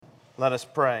Let us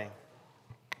pray.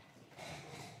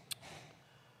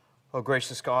 O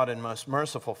gracious God and most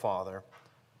merciful Father,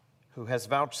 who has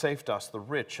vouchsafed us the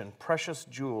rich and precious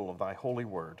jewel of thy holy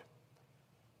word,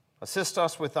 assist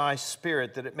us with thy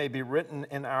Spirit that it may be written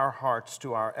in our hearts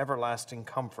to our everlasting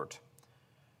comfort,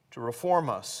 to reform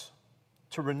us,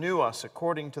 to renew us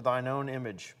according to thine own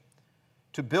image,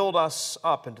 to build us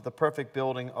up into the perfect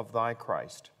building of thy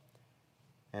Christ,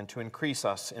 and to increase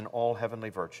us in all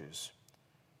heavenly virtues.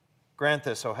 Grant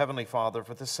this, O Heavenly Father,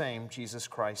 for the same Jesus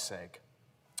Christ's sake.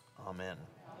 Amen.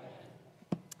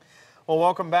 Well,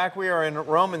 welcome back. We are in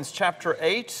Romans chapter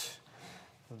 8,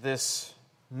 this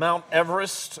Mount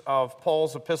Everest of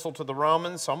Paul's epistle to the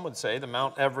Romans. Some would say the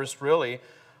Mount Everest, really,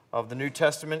 of the New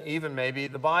Testament, even maybe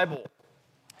the Bible.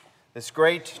 This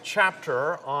great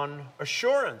chapter on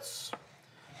assurance,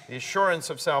 the assurance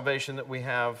of salvation that we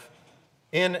have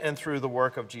in and through the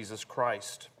work of Jesus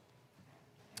Christ.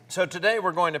 So today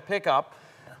we're going to pick up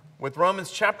with Romans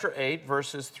chapter 8,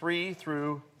 verses 3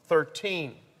 through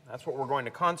 13. That's what we're going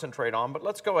to concentrate on, but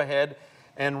let's go ahead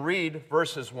and read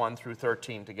verses 1 through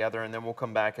 13 together, and then we'll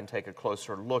come back and take a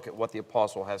closer look at what the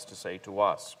apostle has to say to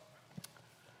us.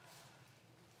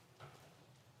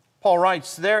 Paul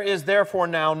writes, "There is therefore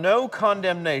now no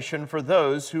condemnation for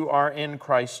those who are in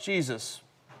Christ Jesus.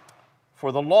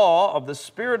 For the law of the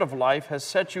Spirit of life has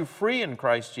set you free in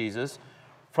Christ Jesus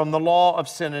from the law of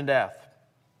sin and death.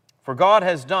 For God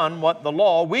has done what the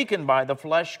law, weakened by the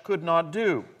flesh, could not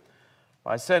do,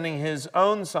 by sending His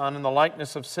own Son in the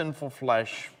likeness of sinful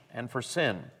flesh and for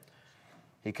sin.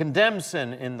 He condemned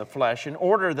sin in the flesh in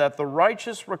order that the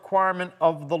righteous requirement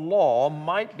of the law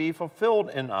might be fulfilled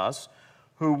in us,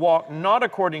 who walk not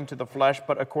according to the flesh,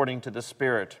 but according to the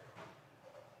Spirit.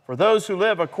 For those who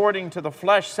live according to the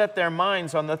flesh set their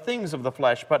minds on the things of the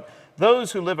flesh, but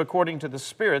those who live according to the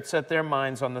Spirit set their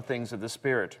minds on the things of the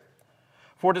Spirit.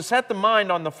 For to set the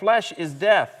mind on the flesh is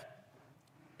death,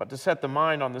 but to set the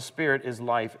mind on the Spirit is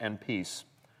life and peace.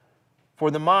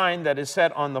 For the mind that is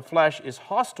set on the flesh is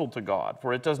hostile to God,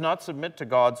 for it does not submit to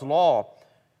God's law.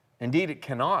 Indeed, it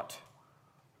cannot.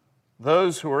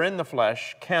 Those who are in the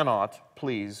flesh cannot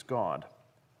please God.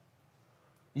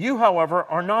 You, however,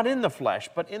 are not in the flesh,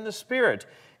 but in the Spirit,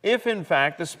 if in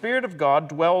fact the Spirit of God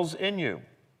dwells in you.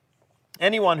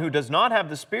 Anyone who does not have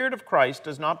the Spirit of Christ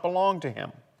does not belong to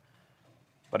Him.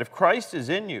 But if Christ is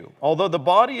in you, although the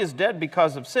body is dead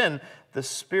because of sin, the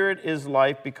Spirit is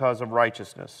life because of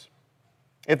righteousness.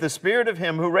 If the Spirit of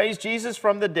Him who raised Jesus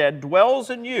from the dead dwells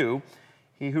in you,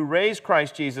 He who raised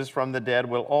Christ Jesus from the dead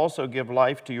will also give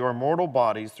life to your mortal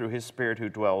bodies through His Spirit who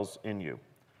dwells in you.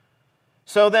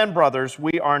 So then, brothers,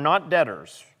 we are not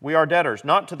debtors. We are debtors,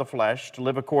 not to the flesh, to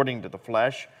live according to the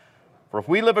flesh. For if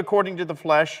we live according to the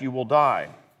flesh, you will die.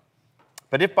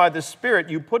 But if by the Spirit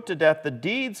you put to death the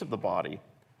deeds of the body,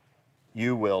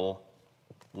 you will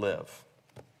live."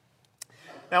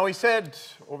 Now, we said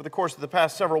over the course of the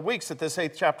past several weeks that this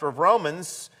 8th chapter of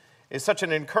Romans is such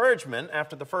an encouragement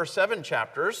after the first 7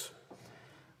 chapters,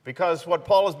 because what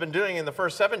Paul has been doing in the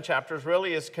first 7 chapters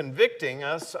really is convicting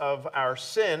us of our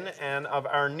sin and of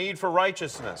our need for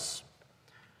righteousness,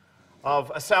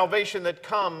 of a salvation that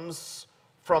comes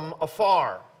from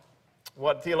afar,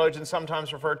 what theologians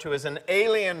sometimes refer to as an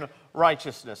alien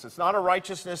righteousness. It's not a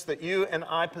righteousness that you and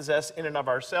I possess in and of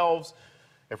ourselves.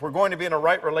 If we're going to be in a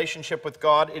right relationship with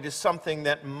God, it is something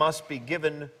that must be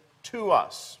given to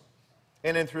us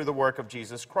in and through the work of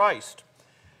Jesus Christ.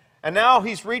 And now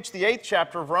he's reached the 8th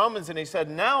chapter of Romans, and he said,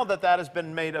 now that that has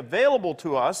been made available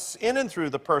to us in and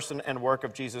through the person and work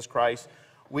of Jesus Christ,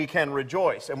 we can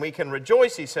rejoice. And we can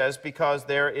rejoice, he says, because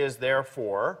there is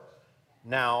therefore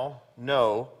now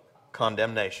no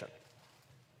condemnation.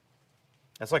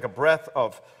 It's like a breath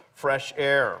of fresh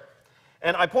air.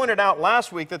 And I pointed out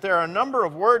last week that there are a number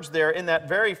of words there in that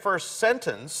very first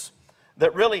sentence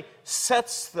that really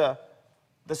sets the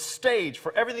stage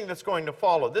for everything that's going to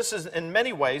follow. This is in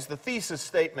many ways the thesis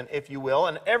statement, if you will,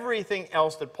 and everything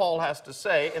else that Paul has to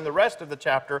say in the rest of the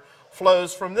chapter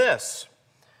flows from this.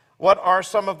 What are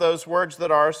some of those words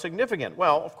that are significant?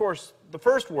 Well, of course, the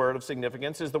first word of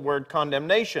significance is the word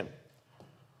condemnation.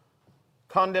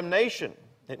 Condemnation.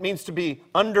 It means to be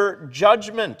under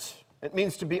judgment. It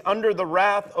means to be under the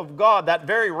wrath of God, that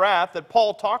very wrath that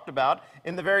Paul talked about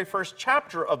in the very first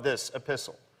chapter of this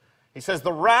epistle. He says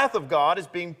the wrath of God is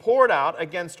being poured out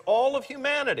against all of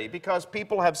humanity because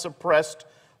people have suppressed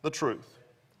the truth.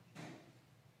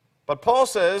 But Paul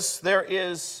says there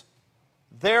is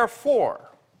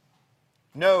therefore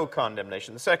no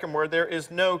condemnation. The second word, there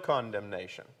is no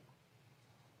condemnation.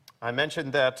 I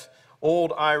mentioned that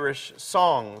old Irish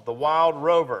song, The Wild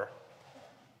Rover.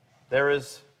 There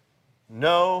is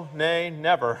no, nay,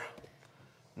 never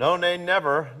No, nay,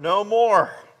 never, no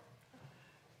more.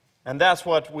 And that's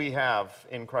what we have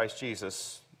in Christ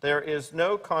Jesus. There is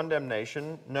no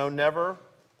condemnation, no never,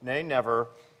 nay, never,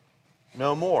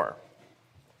 no more.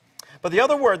 But the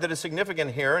other word that is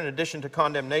significant here, in addition to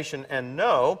condemnation and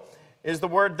no, is the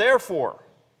word therefore.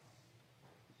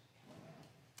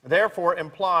 Therefore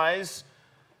implies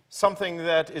something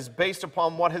that is based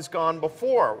upon what has gone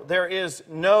before. There is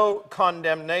no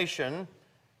condemnation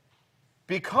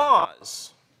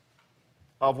because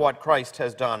of what Christ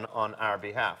has done on our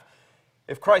behalf.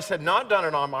 If Christ had not done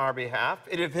it on our behalf,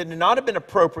 if it had not been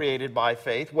appropriated by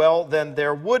faith, well, then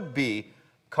there would be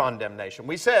condemnation.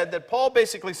 We said that Paul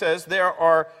basically says there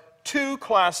are two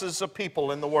classes of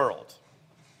people in the world.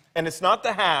 And it's not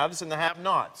the haves and the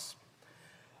have-nots.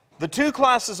 The two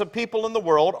classes of people in the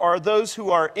world are those who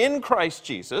are in Christ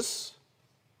Jesus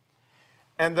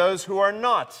and those who are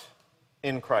not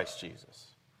in Christ Jesus.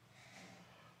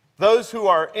 Those who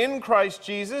are in Christ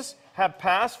Jesus have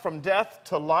passed from death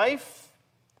to life,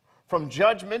 from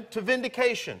judgment to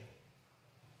vindication.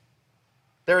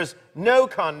 There is no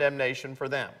condemnation for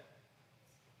them.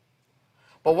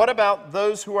 But what about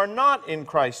those who are not in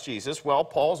Christ Jesus? Well,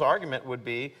 Paul's argument would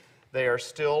be they are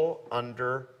still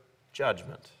under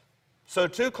judgment. So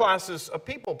two classes of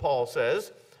people, Paul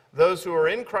says, those who are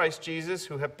in Christ Jesus,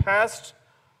 who have passed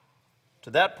to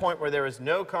that point where there is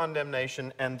no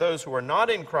condemnation, and those who are not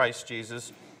in Christ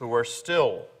Jesus, who are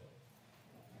still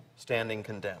standing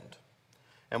condemned.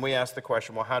 And we asked the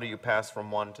question, well, how do you pass from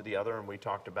one to the other? And we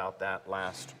talked about that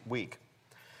last week.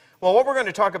 Well, what we're going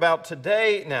to talk about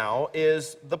today now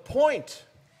is the point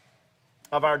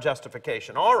of our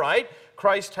justification. All right,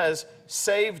 Christ has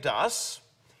saved us.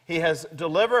 He has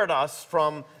delivered us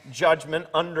from judgment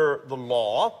under the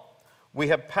law. We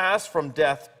have passed from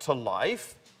death to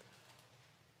life.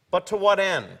 But to what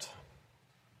end?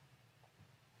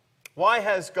 Why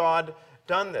has God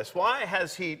done this? Why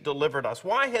has He delivered us?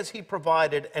 Why has He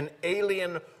provided an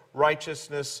alien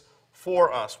righteousness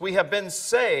for us? We have been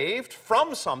saved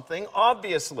from something,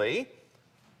 obviously,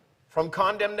 from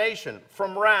condemnation,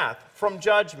 from wrath, from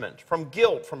judgment, from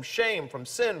guilt, from shame, from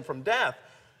sin, from death.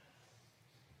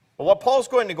 But what Paul's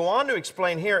going to go on to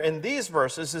explain here in these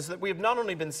verses is that we have not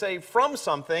only been saved from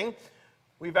something,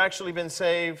 we've actually been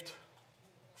saved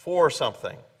for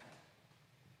something.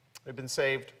 We've been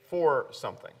saved for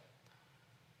something.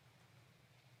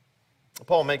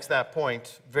 Paul makes that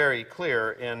point very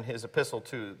clear in his epistle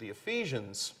to the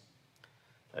Ephesians.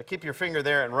 Keep your finger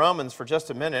there in Romans for just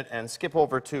a minute and skip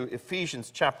over to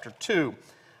Ephesians chapter 2.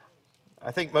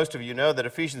 I think most of you know that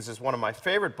Ephesians is one of my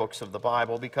favorite books of the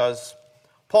Bible because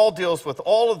Paul deals with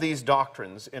all of these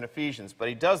doctrines in Ephesians, but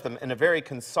he does them in a very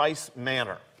concise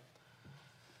manner.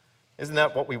 Isn't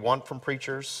that what we want from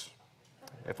preachers?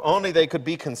 If only they could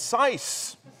be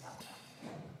concise.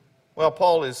 Well,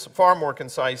 Paul is far more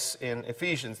concise in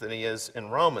Ephesians than he is in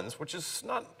Romans, which is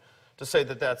not to say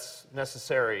that that's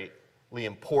necessarily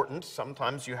important.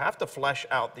 Sometimes you have to flesh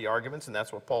out the arguments, and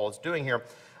that's what Paul is doing here.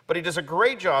 But he does a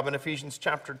great job in Ephesians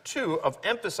chapter 2 of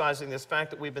emphasizing this fact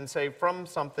that we've been saved from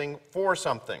something for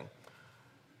something.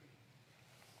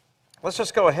 Let's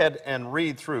just go ahead and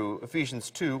read through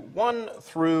Ephesians 2, 1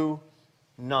 through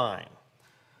 9.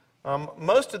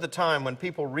 Most of the time when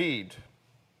people read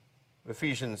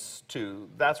Ephesians 2,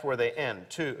 that's where they end,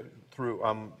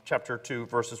 through chapter 2,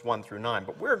 verses 1 through 9.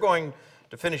 But we're going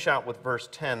to finish out with verse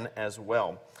 10 as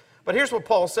well. But here's what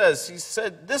Paul says. He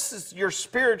said, this is your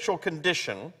spiritual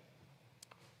condition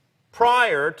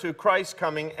prior to Christ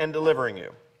coming and delivering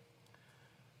you.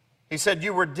 He said,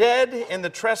 you were dead in the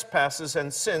trespasses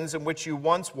and sins in which you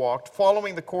once walked,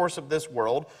 following the course of this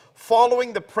world,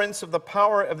 following the prince of the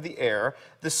power of the air,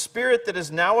 the spirit that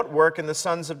is now at work in the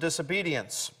sons of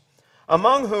disobedience,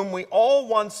 among whom we all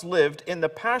once lived in the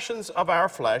passions of our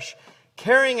flesh,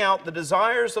 carrying out the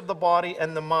desires of the body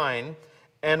and the mind,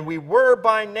 and we were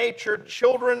by nature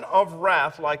children of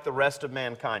wrath like the rest of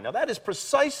mankind. Now that is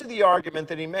precisely the argument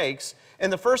that he makes in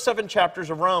the first 7 chapters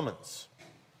of Romans.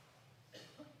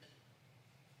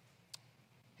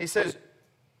 He says,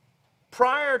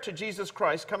 prior to Jesus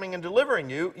Christ coming and delivering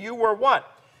you, you were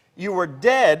what? You were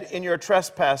dead in your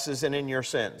trespasses and in your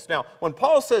sins. Now, when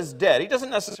Paul says dead, he doesn't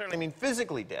necessarily mean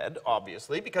physically dead,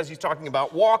 obviously, because he's talking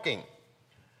about walking.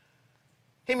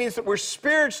 He means that we're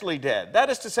spiritually dead.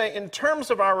 That is to say, in terms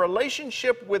of our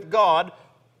relationship with God,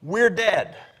 we're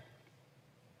dead.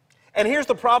 And here's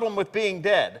the problem with being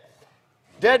dead.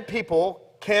 Dead people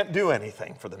can't do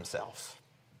anything for themselves.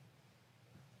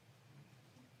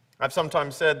 I've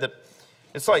sometimes said that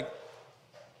it's like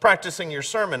practicing your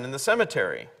sermon in the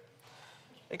cemetery.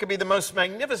 It could be the most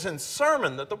magnificent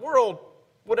sermon that the world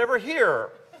would ever hear.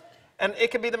 And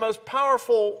it can be the most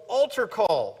powerful altar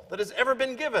call that has ever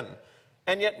been given.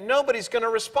 And yet nobody's going to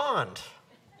respond.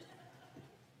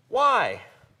 Why?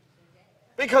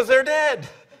 Because they're dead.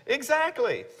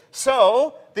 Exactly.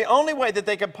 So, the only way that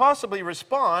they can possibly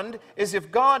respond is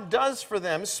if God does for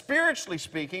them, spiritually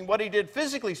speaking, what he did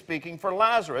physically speaking for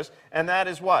Lazarus, and that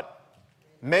is what?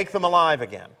 Make them alive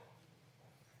again.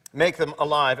 Make them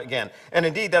alive again. And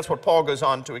indeed, that's what Paul goes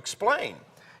on to explain.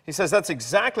 He says that's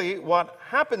exactly what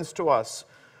happens to us.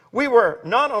 We were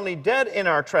not only dead in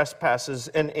our trespasses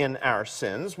and in our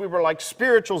sins, we were like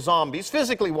spiritual zombies,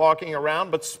 physically walking around,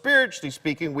 but spiritually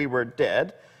speaking, we were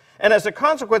dead. And as a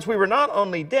consequence, we were not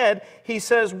only dead, he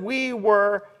says we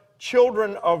were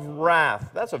children of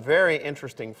wrath. That's a very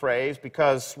interesting phrase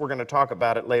because we're going to talk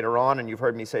about it later on, and you've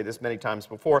heard me say this many times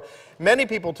before. Many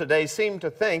people today seem to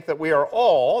think that we are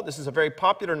all, this is a very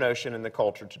popular notion in the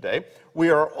culture today, we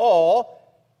are all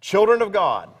children of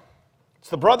God. It's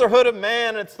the brotherhood of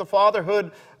man, it's the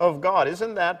fatherhood of God.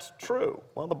 Isn't that true?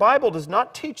 Well, the Bible does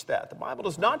not teach that. The Bible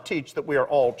does not teach that we are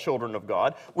all children of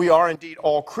God. We are indeed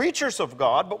all creatures of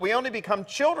God, but we only become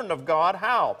children of God.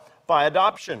 How? By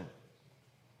adoption.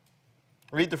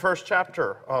 Read the first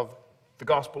chapter of the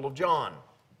Gospel of John.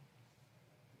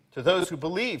 To those who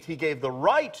believed, he gave the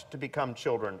right to become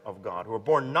children of God, who are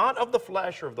born not of the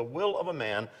flesh or of the will of a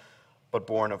man, but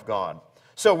born of God.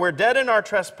 So we're dead in our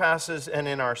trespasses and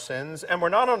in our sins, and we're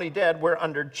not only dead, we're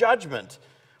under judgment.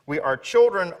 We are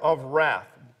children of wrath,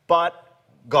 but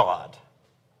God.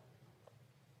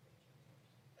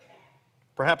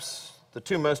 Perhaps the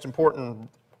two most important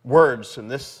words in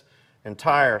this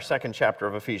entire second chapter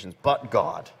of Ephesians, but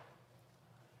God,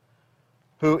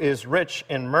 who is rich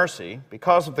in mercy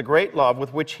because of the great love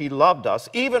with which he loved us,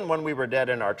 even when we were dead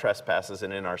in our trespasses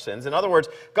and in our sins. In other words,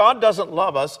 God doesn't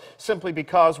love us simply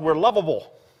because we're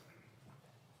lovable.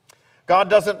 God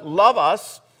doesn't love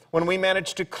us when we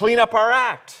manage to clean up our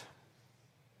act.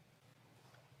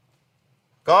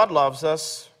 God loves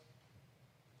us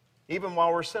even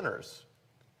while we're sinners,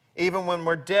 even when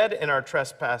we're dead in our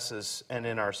trespasses and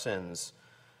in our sins.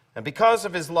 And because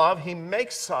of his love, he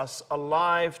makes us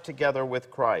alive together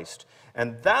with Christ.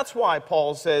 And that's why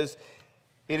Paul says,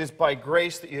 it is by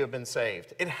grace that you have been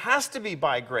saved. It has to be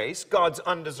by grace, God's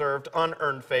undeserved,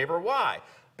 unearned favor. Why?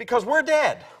 Because we're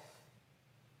dead.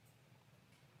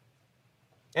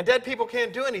 And dead people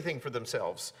can't do anything for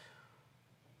themselves.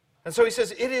 And so he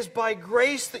says, it is by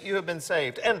grace that you have been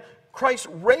saved. And Christ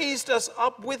raised us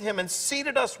up with him and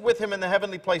seated us with him in the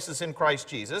heavenly places in Christ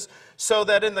Jesus, so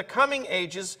that in the coming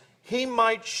ages he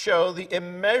might show the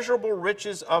immeasurable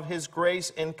riches of his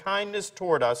grace and kindness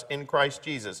toward us in Christ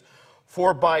Jesus.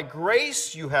 For by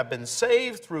grace you have been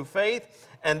saved through faith,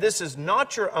 and this is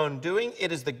not your own doing.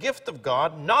 It is the gift of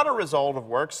God, not a result of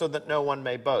works, so that no one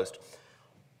may boast.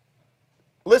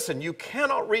 Listen, you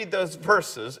cannot read those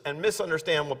verses and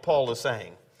misunderstand what Paul is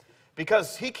saying,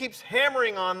 because he keeps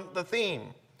hammering on the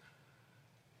theme.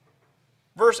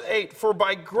 Verse 8, for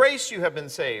by grace you have been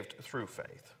saved through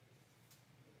faith.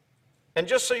 And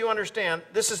just so you understand,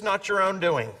 this is not your own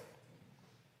doing.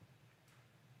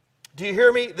 Do you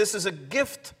hear me? This is a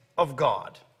gift of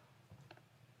God.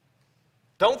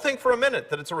 Don't think for a minute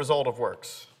that it's a result of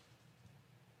works.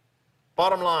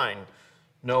 Bottom line,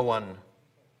 no one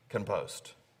can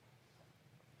boast.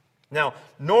 Now,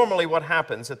 normally what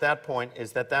happens at that point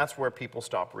is that that's where people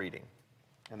stop reading.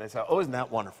 And they say, oh, isn't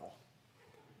that wonderful?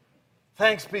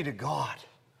 Thanks be to God.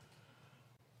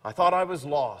 I thought I was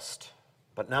lost,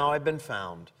 but now I've been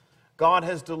found. God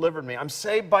has delivered me. I'm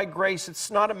saved by grace. It's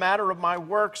not a matter of my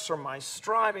works or my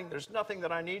striving. There's nothing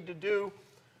that I need to do.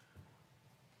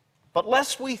 But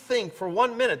lest we think for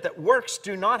 1 minute that works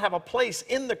do not have a place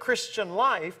in the Christian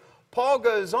life, Paul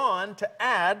goes on to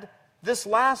add this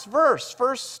last verse,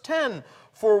 verse 10.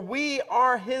 For we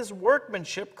are his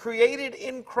workmanship, created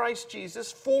in Christ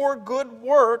Jesus for good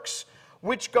works,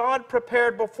 which God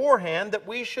prepared beforehand that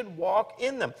we should walk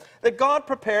in them. That God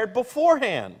prepared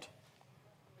beforehand.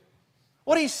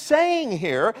 What he's saying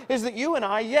here is that you and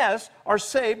I, yes, are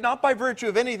saved not by virtue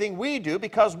of anything we do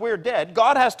because we're dead.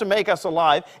 God has to make us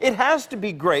alive. It has to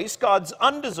be grace, God's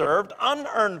undeserved,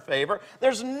 unearned favor.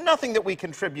 There's nothing that we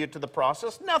contribute to the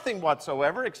process, nothing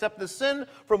whatsoever, except the sin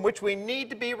from which we need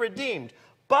to be redeemed.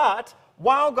 But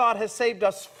while God has saved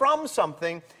us from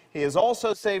something, he has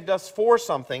also saved us for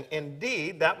something.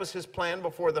 Indeed, that was his plan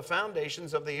before the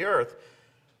foundations of the earth,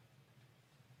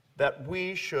 that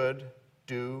we should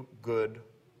do good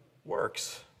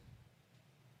works.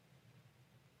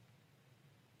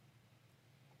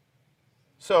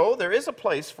 So there is a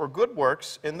place for good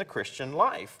works in the Christian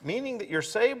life, meaning that you're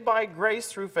saved by grace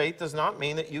through faith does not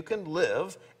mean that you can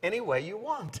live any way you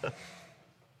want.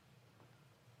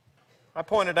 I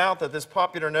pointed out that this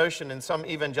popular notion in some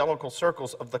evangelical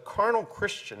circles of the carnal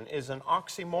Christian is an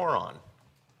oxymoron.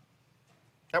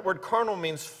 That word carnal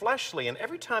means fleshly, and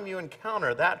every time you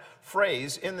encounter that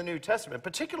phrase in the New Testament,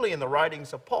 particularly in the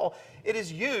writings of Paul, it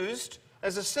is used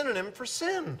as a synonym for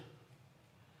sin.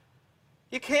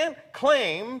 You can't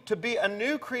claim to be a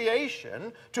new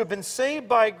creation, to have been saved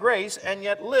by grace, and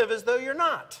yet live as though you're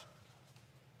not.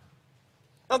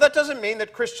 Now, that doesn't mean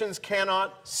that Christians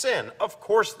cannot sin. Of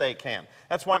course they can.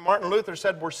 That's why Martin Luther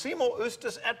said, "Versimo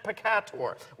ustus et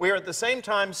peccator." We are at the same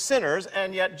time sinners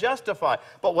and yet justified.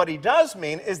 But what he does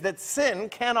mean is that sin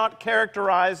cannot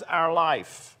characterize our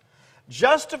life.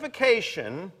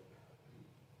 Justification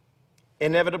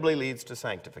inevitably leads to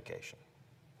sanctification.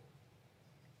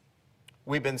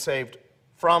 We've been saved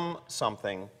from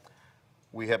something.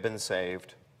 We have been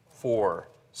saved for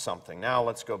something. Now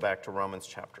let's go back to Romans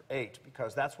chapter 8,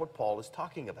 because that's what Paul is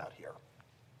talking about here.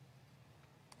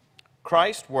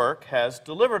 Christ's work has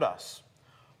delivered us,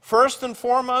 first and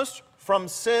foremost, from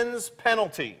sin's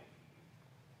penalty.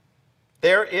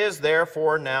 There is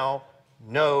therefore now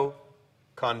no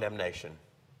condemnation.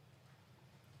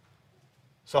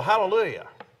 So hallelujah,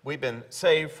 we've been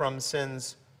saved from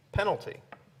sin's penalty.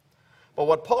 But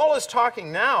what Paul is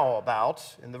talking now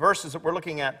about in the verses that we're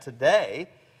looking at today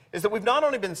is that we've not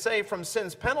only been saved from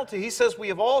sin's penalty, he says we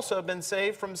have also been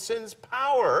saved from sin's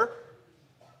power.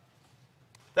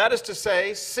 That is to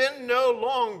say, sin no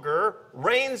longer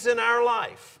reigns in our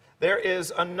life. There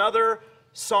is another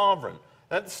sovereign.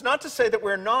 That's not to say that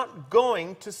we're not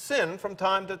going to sin from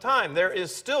time to time. There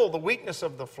is still the weakness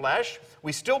of the flesh.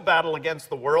 We still battle against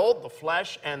the world, the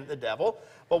flesh, and the devil.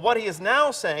 But what he is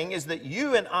now saying is that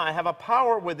you and I have a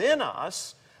power within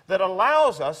us that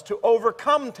allows us to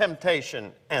overcome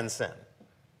temptation and sin.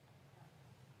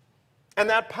 And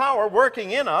that power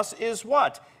working in us is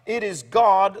what? It is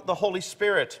God, the Holy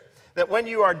Spirit. That when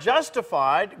you are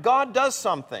justified, God does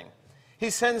something. He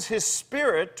sends His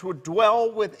Spirit to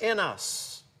dwell within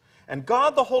us. And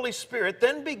God, the Holy Spirit,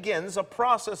 then begins a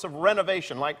process of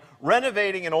renovation, like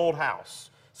renovating an old house.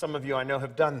 Some of you I know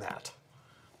have done that.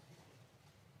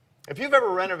 If you've ever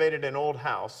renovated an old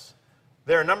house,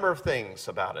 there are a number of things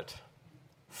about it.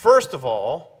 First of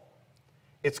all,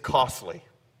 it's costly.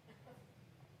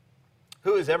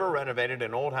 Who has ever renovated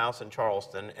an old house in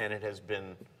Charleston and it has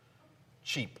been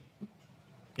cheap?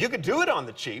 You could do it on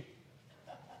the cheap,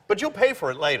 but you'll pay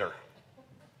for it later.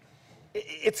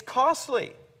 It's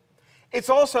costly. It's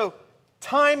also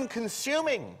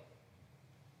time-consuming.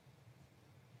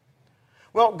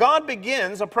 Well, God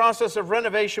begins a process of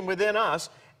renovation within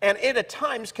us, and it at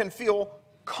times can feel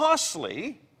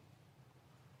costly,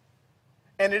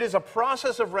 and it is a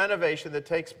process of renovation that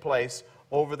takes place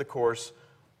over the course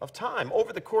of time,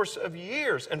 over the course of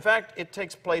years. In fact, it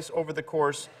takes place over the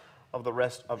course of the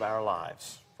rest of our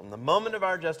lives, from the moment of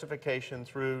our justification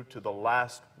through to the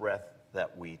last breath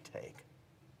that we take.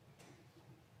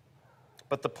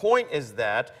 But the point is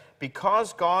that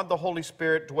because God, the Holy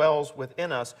Spirit, dwells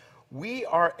within us, we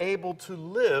are able to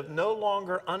live no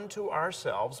longer unto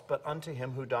ourselves, but unto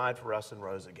Him who died for us and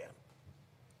rose again.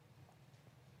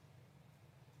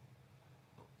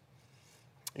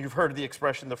 You've heard the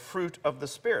expression, the fruit of the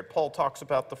Spirit. Paul talks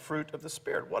about the fruit of the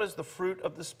Spirit. What is the fruit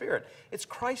of the Spirit? It's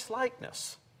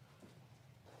Christ-likeness.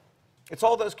 It's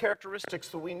all those characteristics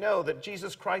that we know that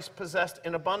Jesus Christ possessed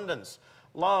in abundance.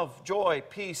 Love, joy,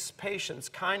 peace, patience,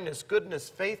 kindness, goodness,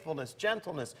 faithfulness,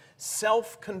 gentleness,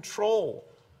 self-control.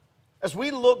 As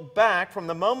we look back from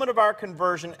the moment of our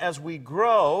conversion, as we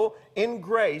grow in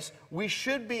grace, we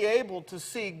should be able to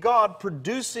see God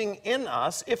producing in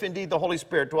us, if indeed the Holy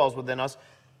Spirit dwells within us,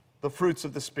 the fruits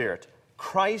of the Spirit.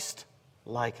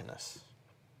 Christ-likeness.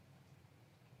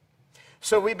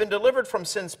 So we've been delivered from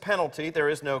sin's penalty. There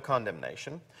is no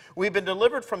condemnation. We've been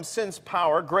delivered from sin's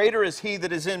power. Greater is He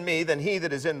that is in me than he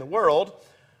that is in the world.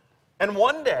 And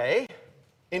one day,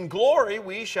 in glory,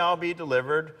 we shall be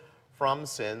delivered from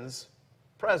sin's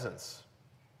presence.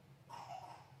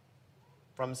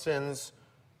 From sin's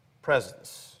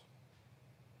presence.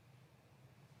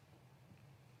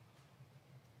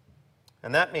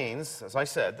 And that means, as I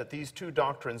said, that these two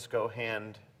doctrines go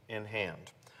hand in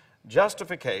hand.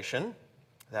 Justification,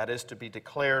 that is to be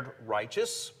declared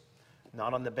righteous,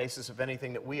 not on the basis of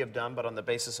anything that we have done, but on the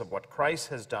basis of what Christ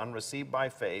has done, received by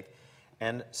faith.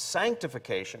 And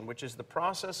sanctification, which is the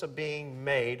process of being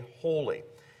made holy.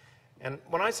 And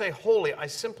when I say holy, I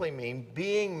simply mean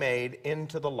being made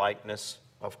into the likeness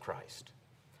of Christ.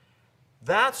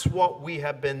 That's what we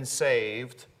have been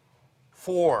saved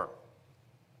for.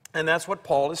 And that's what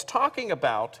Paul is talking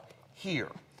about here.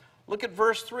 Look at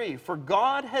verse 3. For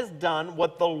God has done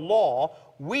what the law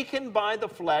weakened by the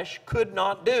flesh, could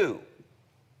not do.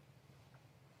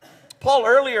 Paul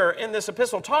earlier in this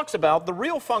epistle talks about the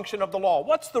real function of the law.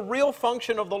 What's the real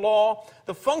function of the law?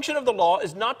 The function of the law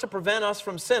is not to prevent us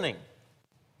from sinning.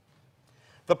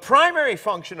 The primary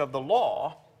function of the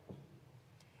law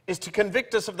is to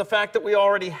convict us of the fact that we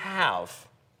already have.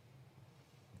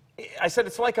 I said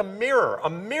it's like a mirror. A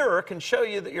mirror can show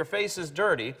you that your face is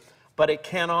dirty, but it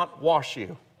cannot wash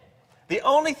you. The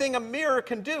only thing a mirror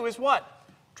can do is what?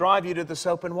 Drive you to the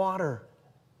soap and water.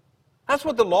 That's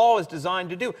what the law is designed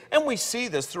to do. And we see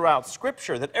this throughout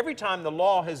Scripture, that every time the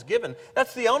law is given,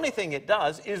 that's the only thing it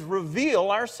does, is reveal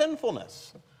our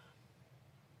sinfulness.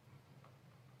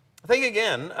 Think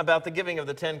again about the giving of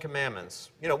the Ten Commandments.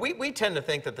 You know, we tend to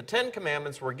think that the Ten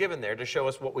Commandments were given there to show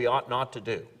us what we ought not to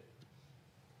do.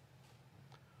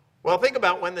 Well, think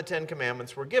about when the Ten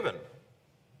Commandments were given.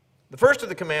 The first of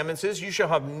the commandments is, you shall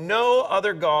have no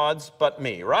other gods but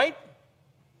me, right?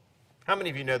 How many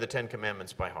of you know the Ten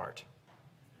Commandments by heart?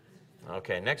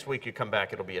 Okay, next week you come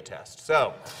back, it'll be a test.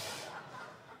 So,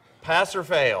 pass or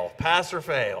fail, pass or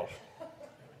fail.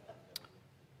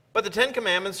 But the Ten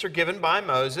Commandments are given by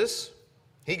Moses.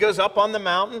 He goes up on the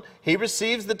mountain. He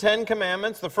receives the Ten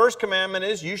Commandments. The first commandment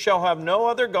is, you shall have no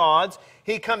other gods.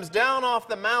 He comes down off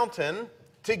the mountain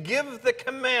to give the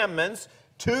commandments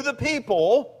to the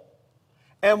people.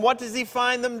 And what does he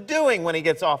find them doing when he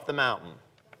gets off the mountain?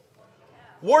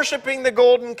 Worshiping the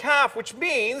golden calf, which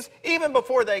means even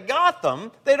before they got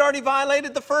them, they'd already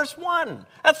violated the first one.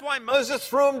 That's why Moses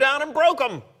threw them down and broke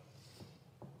them.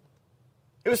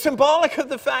 It was symbolic of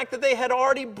the fact that they had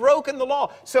already broken the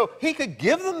law. So he could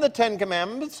give them the Ten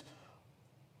Commandments,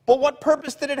 but what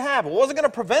purpose did it have? It wasn't going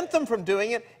to prevent them from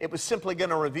doing it. It was simply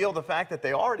going to reveal the fact that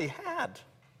they already had.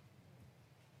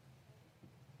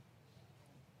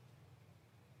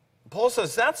 Paul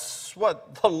says that's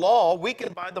what the law,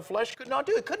 weakened by the flesh, could not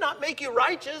do. It could not make you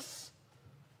righteous.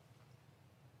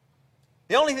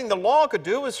 The only thing the law could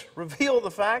do was reveal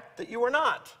the fact that you were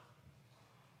not.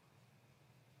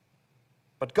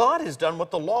 But God has done what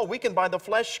the law, weakened by the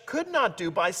flesh, could not do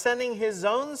by sending his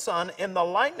own Son in the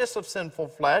likeness of sinful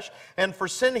flesh. And for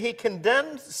sin, he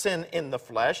condemned sin in the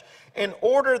flesh, in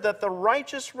order that the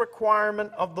righteous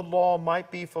requirement of the law might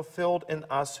be fulfilled in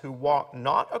us who walk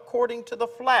not according to the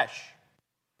flesh,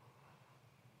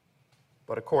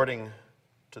 but according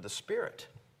to the Spirit.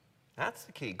 That's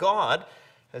the key. God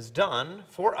has done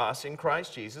for us in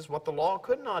Christ Jesus what the law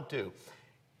could not do.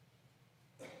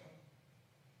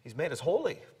 He's made us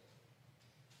holy.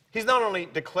 He's not only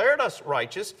declared us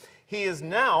righteous, he is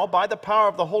now, by the power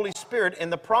of the Holy Spirit,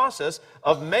 in the process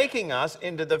of making us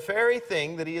into the very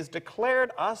thing that he has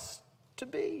declared us to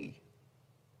be.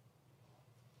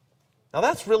 Now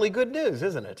that's really good news,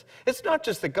 isn't it? It's not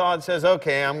just that God says,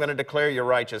 okay, I'm going to declare you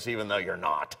righteous even though you're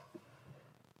not.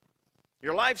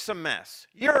 Your life's a mess.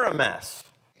 You're a mess.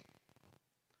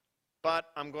 But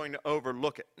I'm going to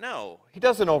overlook it. No, he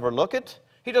doesn't overlook it.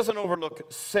 He doesn't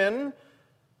overlook sin.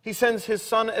 He sends his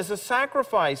Son as a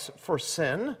sacrifice for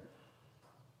sin.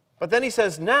 But then he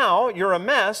says, now you're a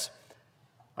mess.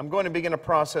 I'm going to begin a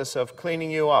process of cleaning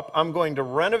you up. I'm going to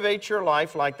renovate your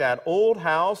life like that old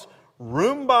house,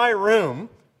 room by room,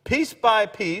 piece by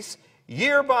piece,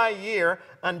 year by year,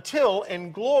 until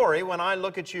in glory, when I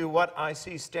look at you, what I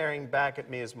see staring back at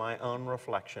me is my own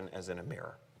reflection as in a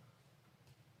mirror.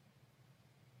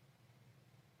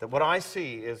 That what I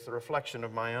see is the reflection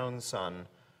of my own Son,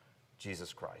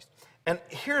 Jesus Christ. And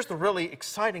here's the really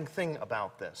exciting thing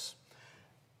about this.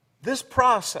 This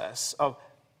process of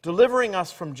delivering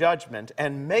us from judgment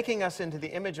and making us into the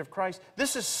image of Christ,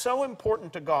 this is so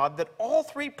important to God that all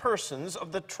three persons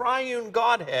of the triune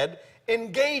Godhead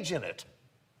engage in it.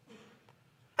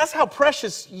 That's how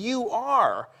precious you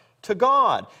are to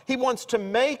God. He wants to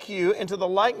make you into the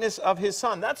likeness of his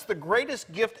Son. That's the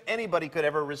greatest gift anybody could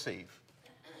ever receive.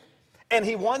 And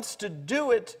he wants to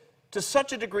do it to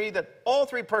such a degree that all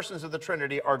three persons of the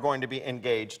Trinity are going to be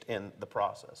engaged in the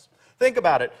process. Think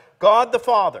about it. God the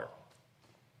Father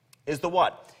is the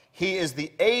what? He is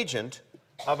the agent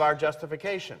of our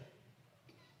justification.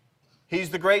 He's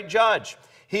the great judge.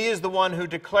 He is the one who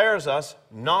declares us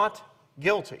not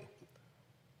guilty.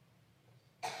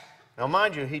 Now,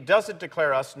 mind you, he doesn't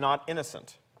declare us not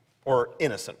innocent, or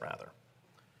innocent, rather.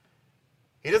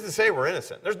 He doesn't say we're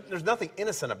innocent. There's nothing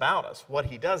innocent about us. What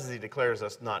he does is he declares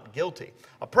us not guilty.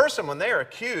 A person, when they are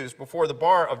accused before the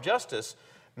bar of justice,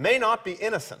 may not be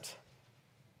innocent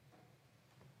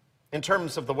in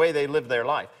terms of the way they live their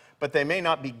life, but they may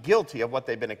not be guilty of what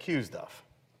they've been accused of.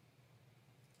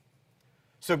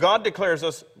 So God declares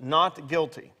us not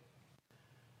guilty.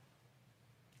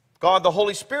 God, the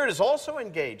Holy Spirit, is also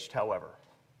engaged, however.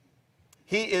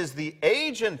 He is the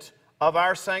agent of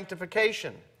our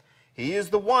sanctification. He is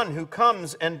the one who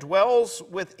comes and dwells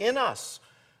within us.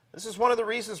 This is one of the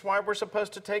reasons why we're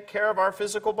supposed to take care of our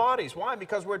physical bodies. Why?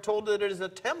 Because we're told that it is a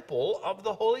temple of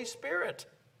the Holy Spirit.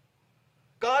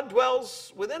 God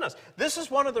dwells within us. This is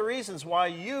one of the reasons why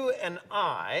you and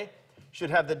I should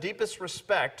have the deepest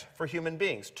respect for human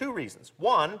beings. Two reasons.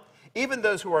 One, even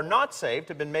those who are not saved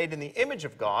have been made in the image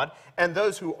of God, and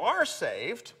those who are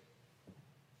saved,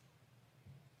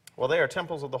 well, they are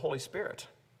temples of the Holy Spirit.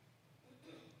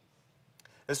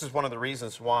 This is one of the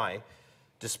reasons why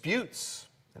disputes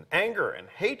and anger and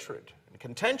hatred and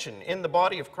contention in the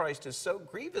body of Christ is so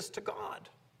grievous to God.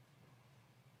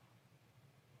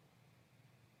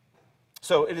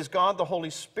 So it is God the Holy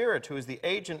Spirit who is the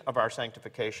agent of our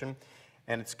sanctification,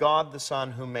 and it's God the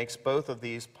Son who makes both of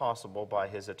these possible by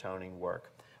his atoning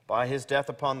work. By his death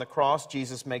upon the cross,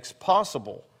 Jesus makes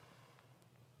possible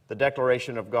the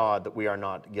declaration of God that we are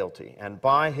not guilty. And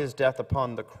by his death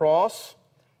upon the cross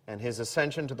and his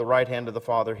ascension to the right hand of the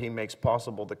Father, he makes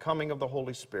possible the coming of the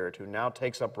Holy Spirit, who now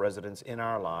takes up residence in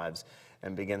our lives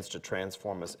and begins to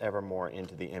transform us ever more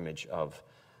into the image of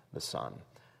the Son.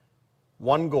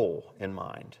 One goal in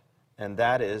mind, and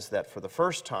that is that for the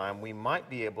first time we might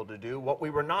be able to do what we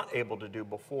were not able to do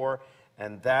before,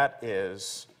 and that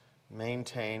is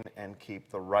maintain and keep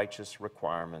the righteous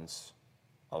requirements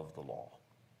of the law.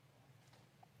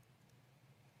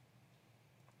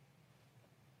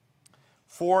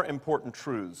 Four important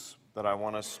truths that I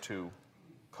want us to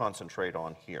concentrate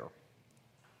on here.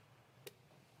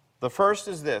 The first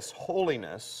is this: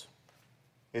 holiness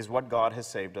is what God has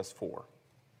saved us for.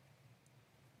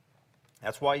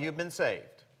 That's why you've been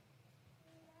saved.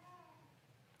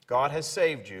 God has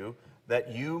saved you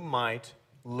that you might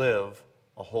live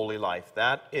a holy life.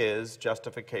 That is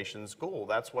justification's goal.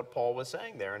 That's what Paul was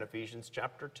saying there in Ephesians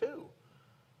chapter 2.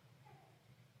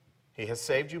 He has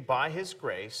saved you by his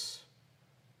grace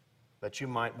that you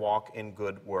might walk in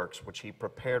good works, which he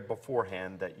prepared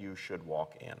beforehand that you should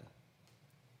walk in.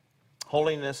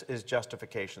 Holiness is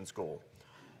justification's goal.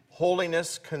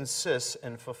 Holiness consists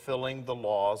in fulfilling the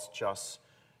law's just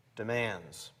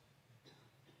demands.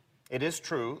 It is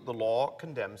true, the law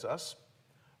condemns us.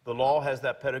 The law has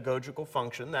that pedagogical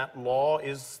function. That law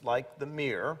is like the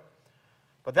mirror.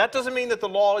 But that doesn't mean that the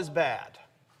law is bad.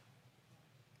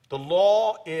 The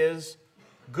law is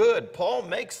good. Paul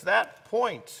makes that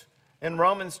point in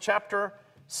Romans chapter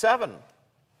 7,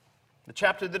 the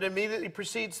chapter that immediately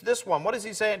precedes this one. What does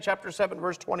he say in chapter 7,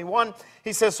 verse 21?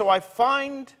 He says, "So I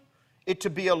find it to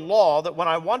be a law that when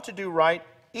I want to do right,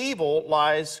 evil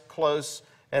lies close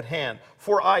at hand.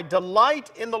 For I delight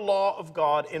in the law of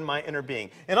God in my inner being."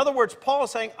 In other words, Paul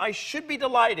is saying, I should be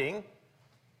delighting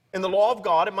in the law of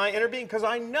God in my inner being, because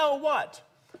I know what?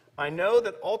 I know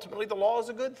that ultimately the law is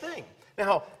a good thing.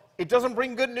 Now, it doesn't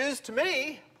bring good news to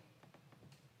me,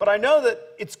 but I know that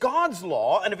it's God's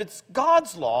law, and if it's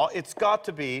God's law, it's got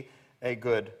to be a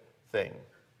good thing.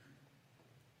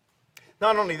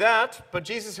 Not only that, but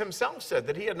Jesus himself said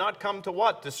that he had not come to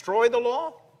what? Destroy the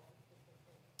law?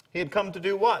 He had come to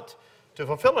do what? To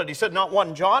fulfill it. He said, "Not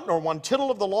one jot nor one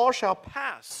tittle of the law shall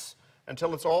pass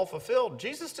until it's all fulfilled."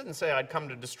 Jesus didn't say, "I'd come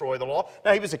to destroy the law."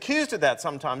 Now, he was accused of that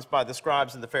sometimes by the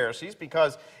scribes and the Pharisees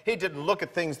because he didn't look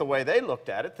at things the way they looked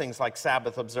at it, things like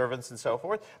Sabbath observance and so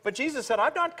forth. But Jesus said,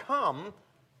 "I've not come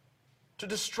to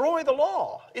destroy the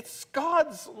law. It's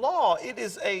God's law. It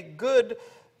is a good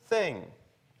thing.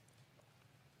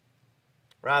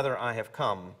 Rather, I have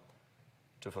come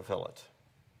to fulfill it."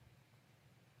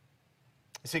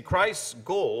 You see, Christ's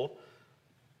goal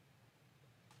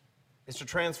is to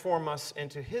transform us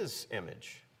into his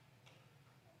image.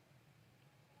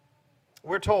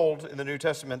 We're told in the New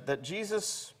Testament that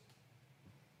Jesus,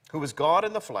 who was God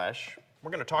in the flesh,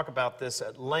 we're going to talk about this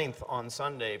at length on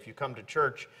Sunday. If you come to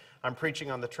church, I'm preaching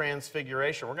on the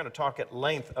Transfiguration. We're going to talk at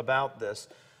length about this,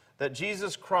 that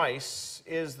Jesus Christ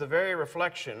is the very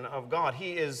reflection of God.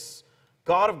 He is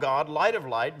God of God, light of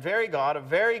light, very God of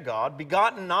very God,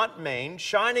 begotten, not made,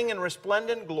 shining in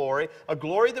resplendent glory, a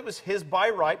glory that was his by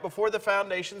right before the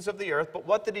foundations of the earth. But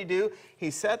what did he do? He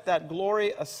set that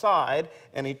glory aside,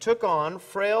 and he took on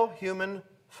frail human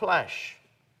flesh.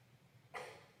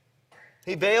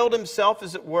 He veiled himself,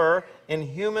 as it were, in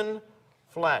human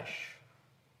flesh.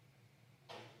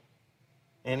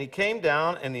 And he came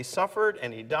down, and he suffered,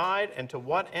 and he died, and to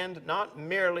what end? Not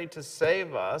merely to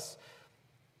save us,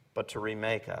 but to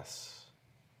remake us.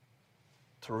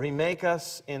 To remake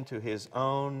us into his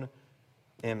own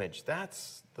image.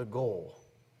 That's the goal.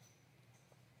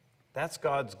 That's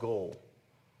God's goal.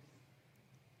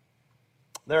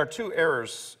 There are two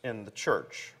errors in the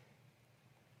church.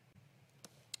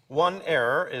 One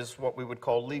error is what we would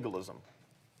call legalism.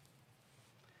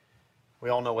 We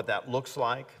all know what that looks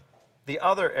like. The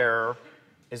other error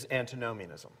is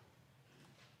antinomianism.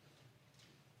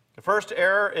 The first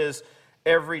error is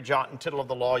every jot and tittle of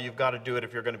the law, you've got to do it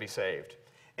if you're going to be saved.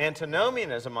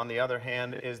 Antinomianism, on the other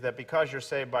hand, is that because you're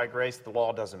saved by grace, the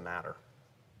law doesn't matter.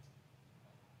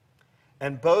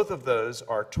 And both of those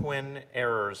are twin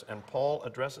errors, and Paul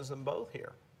addresses them both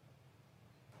here.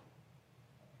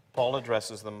 Paul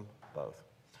addresses them both.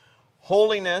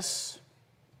 Holiness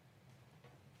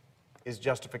is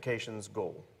justification's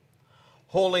goal.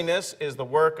 Holiness is the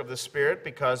work of the Spirit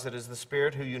because it is the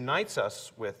Spirit who unites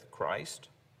us with Christ.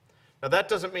 Now, that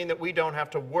doesn't mean that we don't have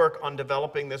to work on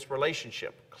developing this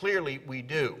relationship. Clearly, we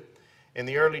do. In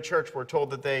the early church, we're told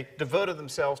that they devoted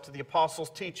themselves to the apostles'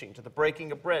 teaching, to the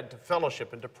breaking of bread, to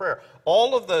fellowship, and to prayer.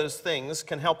 All of those things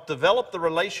can help develop the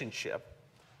relationship,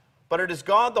 but it is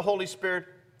God, the Holy Spirit,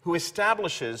 who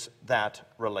establishes that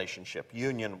relationship,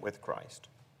 union with Christ.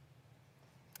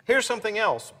 Here's something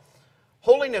else.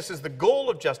 Holiness is the goal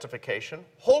of justification.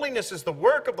 Holiness is the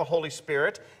work of the Holy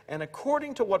Spirit. And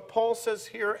according to what Paul says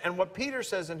here and what Peter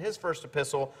says in his first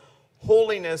epistle,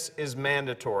 holiness is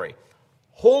mandatory.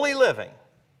 Holy living,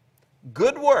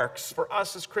 good works for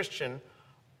us as Christians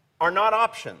are not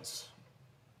options.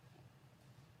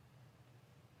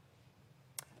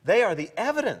 They are the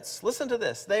evidence. Listen to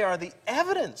this. They are the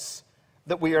evidence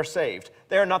that we are saved.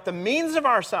 They are not the means of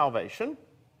our salvation.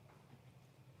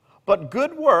 But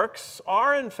good works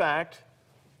are, in fact,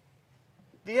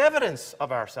 the evidence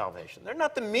of our salvation. They're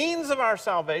not the means of our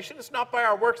salvation. It's not by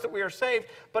our works that we are saved,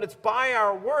 but it's by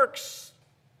our works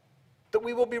that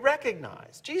we will be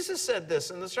recognized. Jesus said this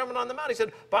in the Sermon on the Mount. He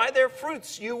said, by their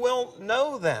fruits you will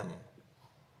know them.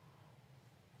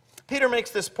 Peter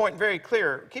makes this point very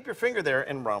clear. Keep your finger there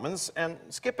in Romans and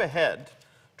skip ahead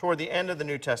toward the end of the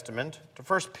New Testament to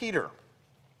 1 Peter.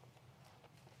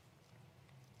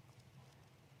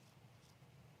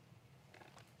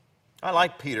 I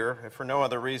like Peter, if for no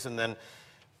other reason than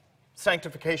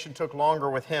sanctification took longer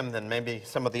with him than maybe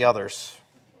some of the others.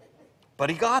 But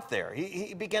he got there.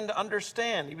 He began to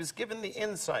understand. He was given the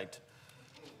insight.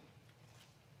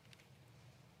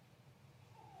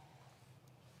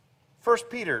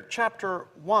 First Peter chapter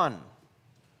 1,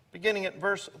 beginning at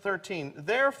verse 13.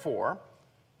 Therefore,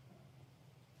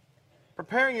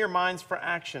 preparing your minds for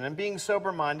action and being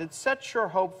sober-minded, set your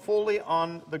hope fully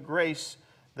on the grace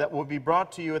that will be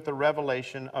brought to you at the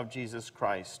revelation of Jesus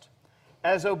Christ.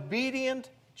 As obedient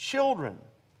children,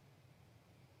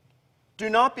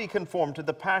 do not be conformed to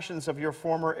the passions of your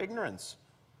former ignorance.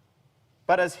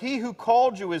 But as he who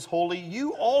called you is holy,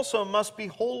 you also must be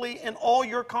holy in all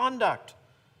your conduct.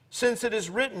 Since it is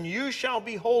written, you shall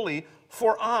be holy,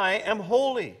 for I am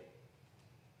holy.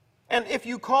 And if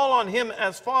you call on him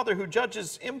as Father who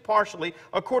judges impartially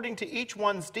according to each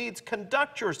one's deeds,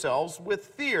 conduct yourselves with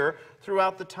fear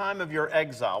throughout the time of your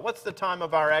exile. What's the time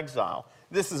of our exile?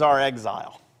 This is our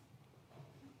exile.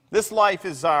 This life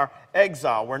is our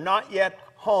exile. We're not yet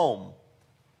home.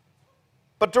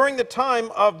 But during the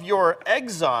time of your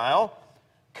exile,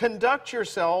 conduct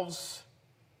yourselves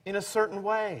in a certain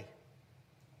way.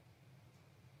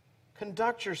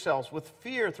 Conduct yourselves with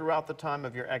fear throughout the time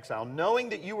of your exile, knowing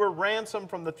that you were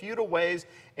ransomed from the futile ways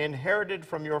inherited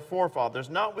from your forefathers,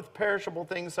 not with perishable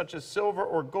things such as silver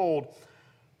or gold,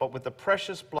 but with the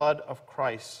precious blood of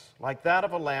Christ, like that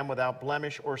of a lamb without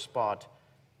blemish or spot.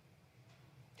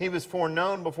 He was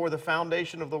foreknown before the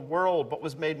foundation of the world, but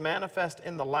was made manifest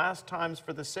in the last times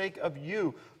for the sake of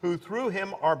you, who through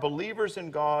him are believers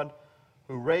in God,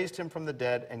 who raised him from the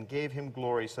dead and gave him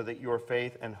glory, so that your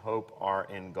faith and hope are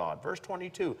in God. Verse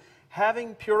 22,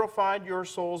 having purified your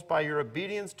souls by your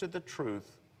obedience to the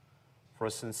truth, for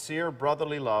a sincere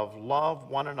brotherly love, love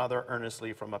one another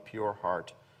earnestly from a pure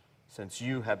heart, since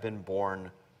you have been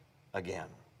born again.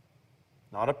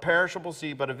 Not of perishable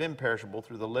seed, but of imperishable,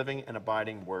 through the living and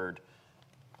abiding word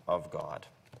of God.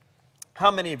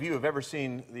 How many of you have ever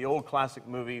seen the old classic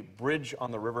movie, Bridge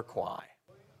on the River Kwai?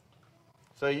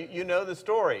 So you know the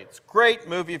story. It's a great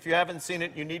movie. If you haven't seen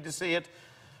it, you need to see it.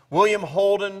 William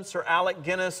Holden, Sir Alec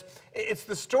Guinness. It's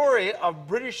the story of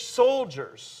British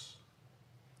soldiers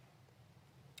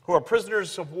who are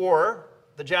prisoners of war,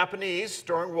 the Japanese,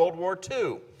 during World War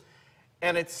II.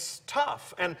 And it's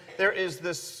tough. And there is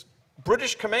this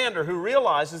British commander who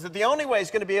realizes that the only way he's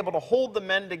going to be able to hold the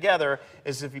men together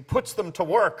is if he puts them to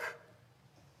work.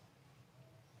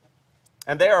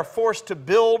 And they are forced to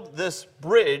build this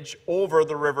bridge over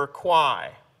the River Kwai.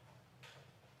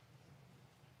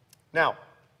 Now,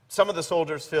 some of the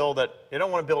soldiers feel that they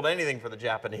don't want to build anything for the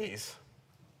Japanese.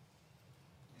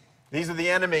 These are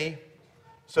the enemy,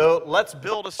 So let's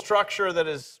build a structure that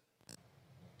is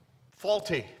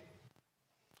faulty,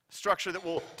 a structure that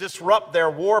will disrupt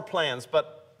their war plans.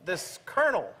 But this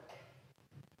colonel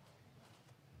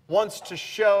wants to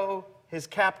show his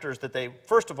captors that they,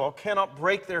 first of all, cannot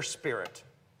break their spirit.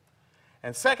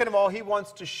 And second of all, he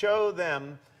wants to show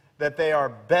them that they are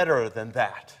better than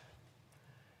that.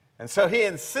 And so he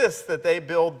insists that they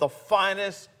build the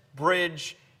finest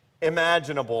bridge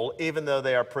imaginable, even though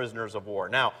they are prisoners of war.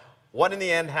 Now, what in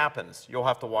the end happens? You'll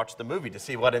have to watch the movie to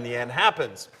see what in the end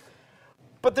happens.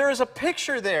 But there is a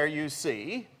picture there, you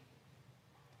see,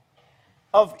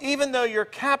 of even though you're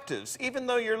captives, even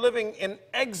though you're living in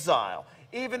exile,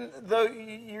 even though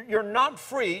you're not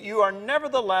free, you are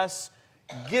nevertheless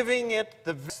giving it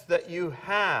the best that you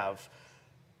have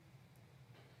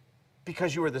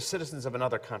because you are the citizens of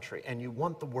another country and you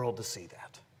want the world to see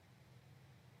that.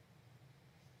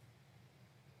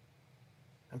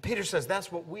 And Peter says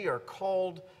that's what we are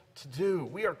called to do.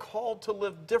 We are called to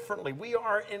live differently. We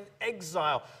are in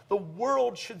exile. The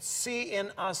world should see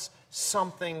in us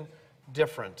something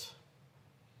different.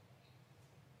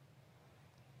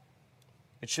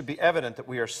 It should be evident that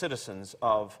we are citizens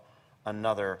of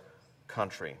another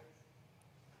country.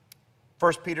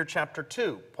 1 Peter chapter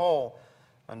 2, Paul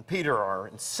and Peter are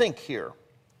in sync here.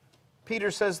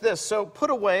 Peter says this, "So put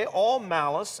away all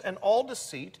malice and all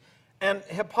deceit and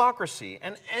hypocrisy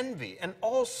and envy and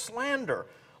all slander.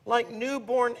 Like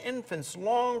newborn infants,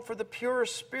 long for the pure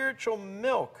spiritual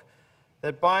milk,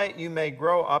 that by it you may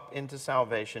grow up into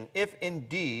salvation, if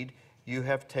indeed you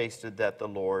have tasted that the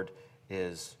Lord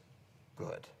is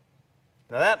good."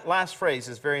 Now that last phrase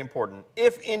is very important.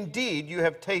 If indeed you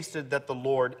have tasted that the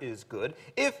Lord is good,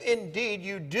 if indeed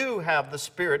you do have the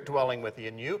Spirit dwelling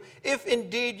within you, if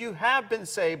indeed you have been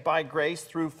saved by grace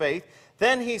through faith,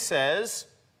 then he says,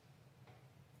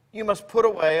 you must put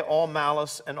away all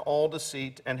malice and all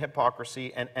deceit and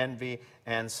hypocrisy and envy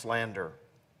and slander,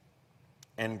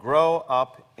 and grow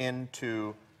up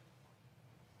into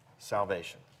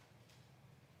salvation.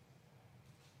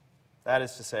 That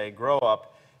is to say, grow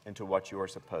up into what you are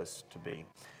supposed to be.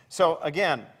 So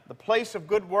again, the place of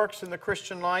good works in the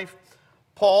Christian life,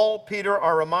 Paul, Peter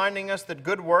are reminding us that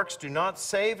good works do not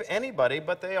save anybody,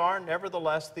 but they are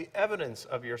nevertheless the evidence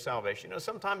of your salvation. You know,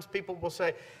 sometimes people will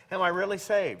say, am I really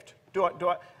saved? Do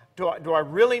I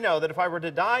really know that if I were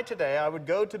to die today, I would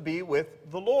go to be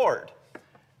with the Lord?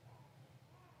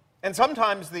 And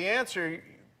sometimes the answer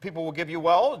people will give you,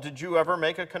 well, did you ever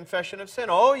make a confession of sin?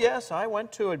 Oh, yes, I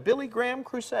went to a Billy Graham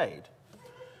crusade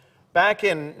back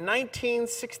in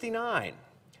 1969.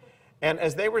 And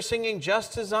as they were singing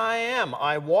Just As I Am,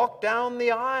 I walked down the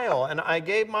aisle and I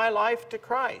gave my life to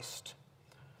Christ.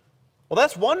 Well,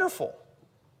 that's wonderful.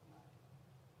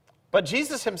 But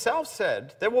Jesus himself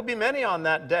said, there will be many on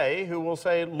that day who will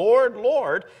say, Lord,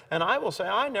 Lord, and I will say,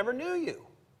 I never knew you.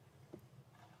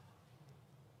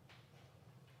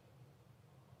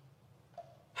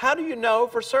 How do you know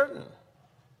for certain?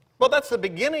 Well, that's the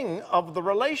beginning of the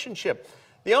relationship.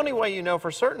 The only way you know for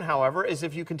certain, however, is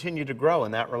if you continue to grow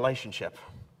in that relationship.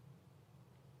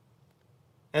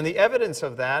 And the evidence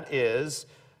of that is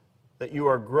that you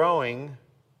are growing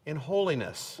in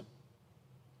holiness.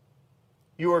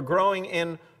 You are growing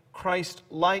in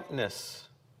Christ-likeness.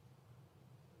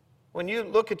 When you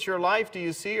look at your life, do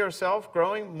you see yourself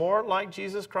growing more like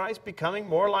Jesus Christ, becoming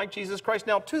more like Jesus Christ?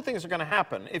 Now, two things are going to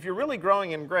happen. If you're really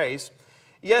growing in grace,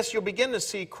 yes, you'll begin to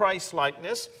see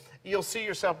Christ-likeness. You'll see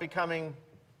yourself becoming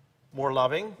more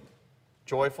loving,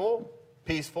 joyful,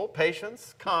 peaceful,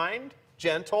 patient, kind,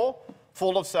 gentle,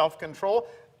 full of self-control.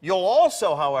 You'll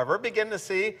also, however, begin to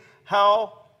see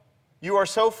how you are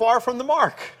so far from the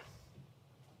mark.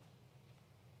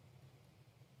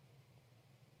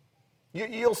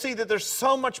 You'll see that there's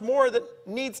so much more that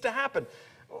needs to happen.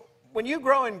 When you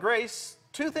grow in grace,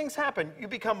 two things happen. You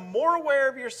become more aware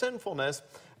of your sinfulness,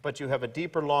 but you have a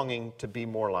deeper longing to be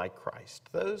more like Christ.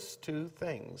 Those two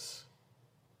things.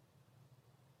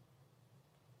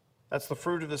 That's the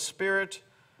fruit of the Spirit,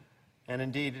 and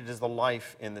indeed it is the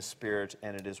life in the Spirit,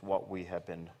 and it is what we have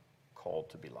been called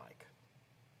to be like.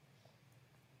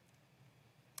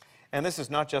 And this is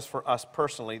not just for us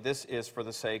personally, this is for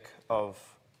the sake of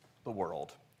the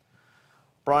world.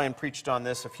 Brian preached on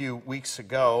this a few weeks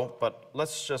ago, but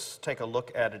let's just take a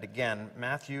look at it again.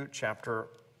 Matthew chapter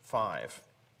 5.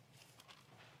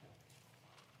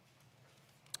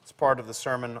 It's part of the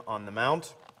Sermon on the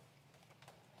Mount.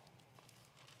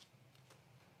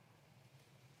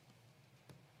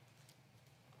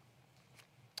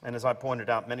 And as I pointed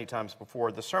out many times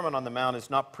before, the Sermon on the Mount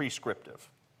is not prescriptive.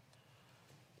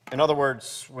 In other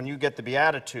words, when you get the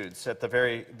Beatitudes at the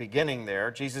very beginning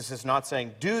there, Jesus is not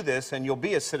saying, do this and you'll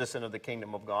be a citizen of the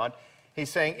kingdom of God. He's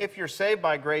saying, if you're saved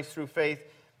by grace through faith,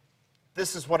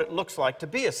 this is what it looks like to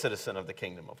be a citizen of the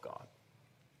kingdom of God.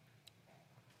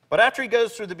 But after he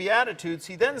goes through the Beatitudes,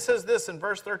 he then says this in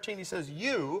verse 13. He says,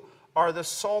 you are the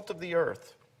salt of the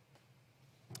earth.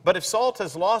 But if salt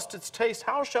has lost its taste,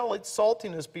 how shall its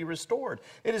saltiness be restored?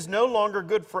 It is no longer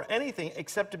good for anything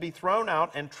except to be thrown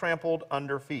out and trampled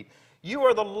under feet. You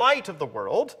are the light of the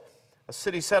world. A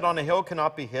city set on a hill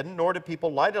cannot be hidden, nor do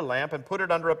people light a lamp and put it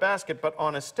under a basket, but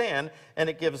on a stand, and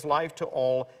it gives life to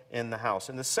all in the house.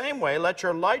 In the same way, let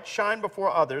your light shine before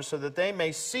others so that they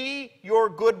may see your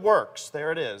good works.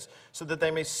 There it is. So that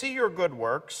they may see your good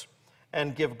works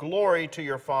and give glory to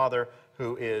your Father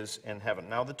who is in heaven.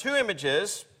 Now, the two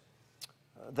images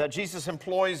that Jesus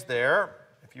employs there,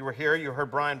 if you were here, you heard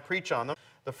Brian preach on them.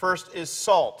 The first is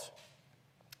salt.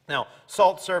 Now,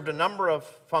 salt served a number of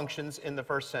functions in the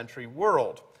first century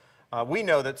world. We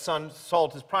know that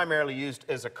salt is primarily used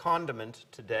as a condiment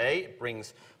today. It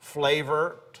brings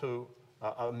flavor to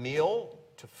a meal,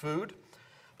 to food.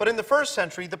 But in the first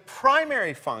century, the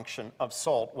primary function of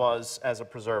salt was as a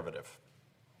preservative.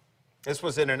 This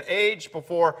was in an age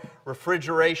before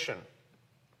refrigeration.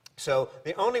 So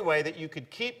the only way that you could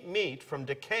keep meat from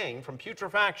decaying, from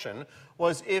putrefaction,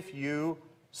 was if you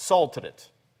salted it.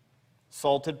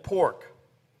 Salted pork,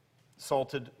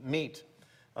 salted meat.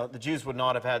 The Jews would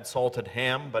not have had salted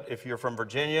ham, but if you're from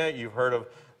Virginia, you've heard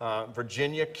of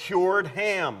Virginia cured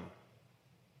ham.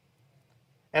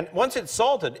 And once it's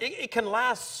salted, it can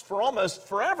last for almost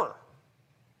forever.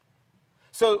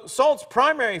 So salt's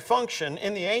primary function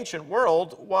in the ancient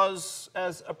world was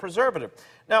as a preservative.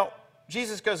 Now,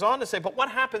 Jesus goes on to say, but what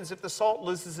happens if the salt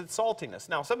loses its saltiness?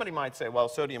 Now, somebody might say, well,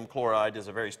 sodium chloride is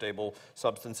a very stable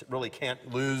substance. It really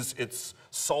can't lose its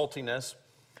saltiness.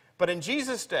 But in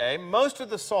Jesus' day, most of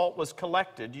the salt was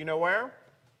collected, you know where?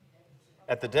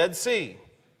 At the Dead Sea.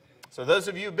 So those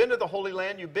of you who've been to the Holy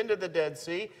Land, you've been to the Dead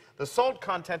Sea, the salt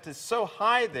content is so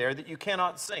high there that you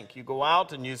cannot sink. You go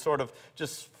out and you sort of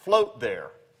just float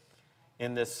there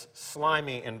in this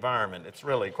slimy environment. It's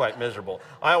really quite miserable.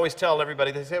 I always tell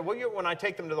everybody, they say, well, when I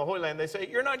take them to the Holy Land, they say,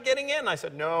 you're not getting in. I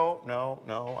said, no,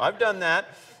 I've done that.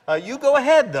 You go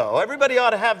ahead, though. Everybody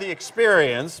ought to have the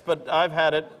experience, but I've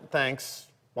had it, thanks,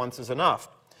 once is enough.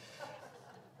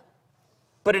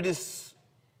 But it is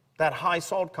that high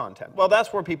salt content. Well,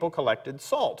 that's where people collected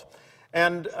salt.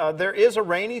 And there is a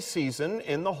rainy season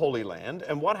in the Holy Land,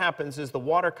 and what happens is the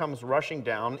water comes rushing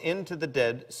down into the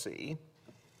Dead Sea.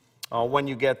 When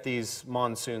you get these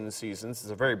monsoon seasons,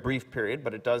 it's a very brief period,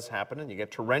 but it does happen, and you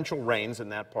get torrential rains in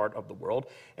that part of the world,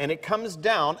 and it comes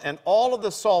down, and all of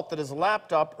the salt that is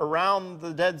lapped up around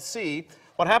the Dead Sea,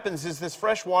 what happens is this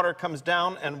fresh water comes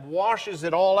down and washes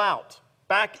it all out,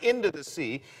 back into the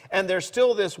sea, and there's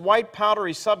still this white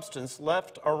powdery substance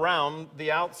left around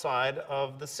the outside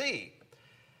of the sea.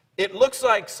 It looks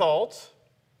like salt,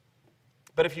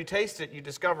 but if you taste it, you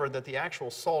discover that the actual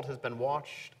salt has been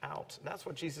washed out. And that's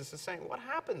what Jesus is saying. What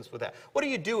happens with that? What do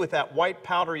you do with that white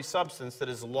powdery substance that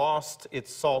has lost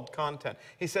its salt content?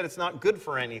 He said it's not good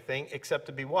for anything except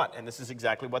to be what? And this is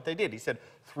exactly what they did. He said,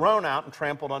 thrown out and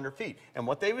trampled under feet. And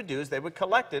what they would do is they would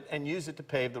collect it and use it to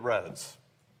pave the roads.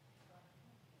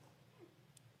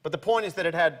 But the point is that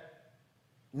it had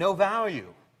no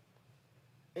value.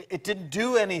 It didn't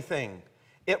do anything.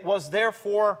 It was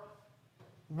therefore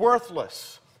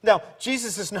worthless. Now,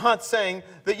 Jesus is not saying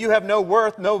that you have no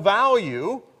worth, no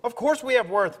value. Of course we have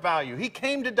worth, value. He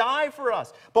came to die for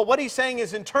us. But what he's saying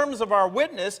is in terms of our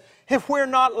witness, if we're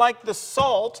not like the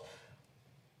salt,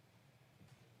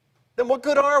 then what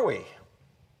good are we?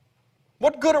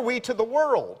 What good are we to the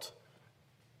world?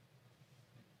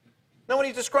 Now, when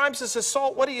he describes us as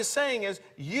salt, what he is saying is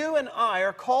you and I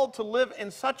are called to live in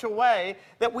such a way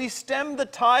that we stem the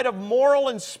tide of moral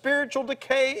and spiritual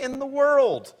decay in the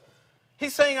world.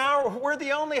 He's saying we're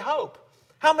the only hope.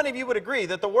 How many of you would agree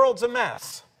that the world's a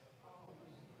mess?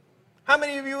 How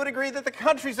many of you would agree that the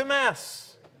country's a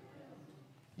mess?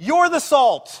 You're the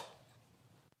salt.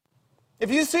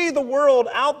 If you see the world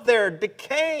out there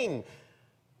decaying,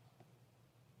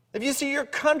 if you see your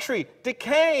country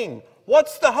decaying,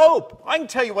 what's the hope? I can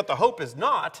tell you what the hope is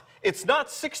not. It's not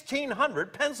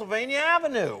 1600 Pennsylvania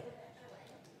Avenue.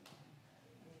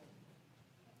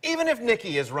 Even if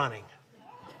Nikki is running.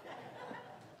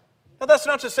 Now, that's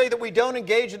not to say that we don't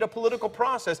engage in a political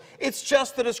process. It's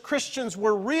just that as Christians,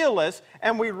 we're realists,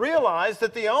 and we realize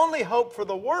that the only hope for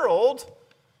the world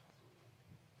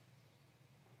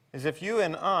is if you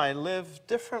and I live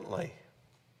differently.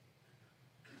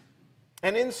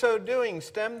 and in so doing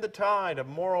stem the tide of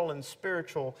moral and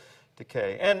spiritual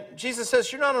decay. And Jesus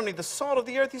says, you're not only the salt of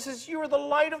the earth, he says, you are the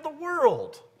light of the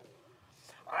world.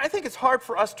 I think it's hard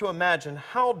for us to imagine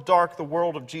how dark the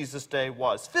world of Jesus' day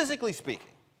was, physically speaking.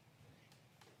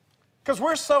 Because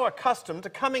we're so accustomed to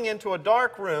coming into a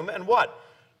dark room and what?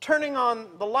 Turning on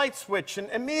the light switch and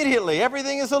immediately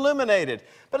everything is illuminated.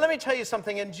 But let me tell you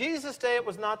something, in Jesus' day it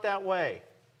was not that way.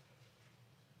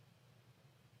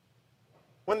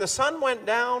 When the sun went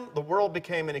down, the world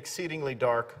became an exceedingly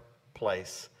dark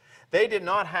place. They did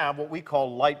not have what we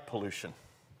call light pollution.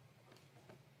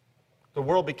 The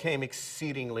world became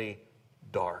exceedingly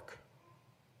dark.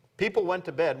 People went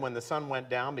to bed when the sun went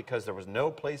down because there was no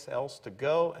place else to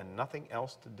go and nothing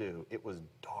else to do. It was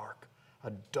dark,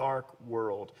 a dark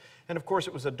world. And of course,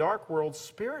 it was a dark world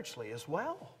spiritually as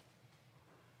well.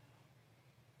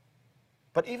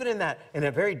 But even in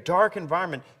a very dark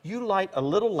environment, you light a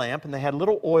little lamp, and they had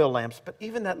little oil lamps, but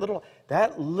even that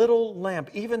little lamp,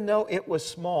 even though it was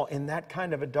small, in that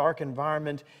kind of a dark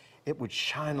environment, it would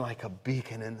shine like a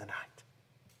beacon in the night.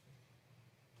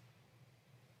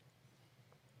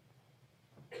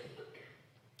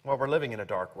 Well, we're living in a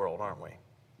dark world, aren't we?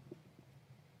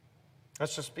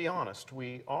 Let's just be honest,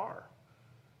 we are.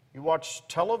 You watch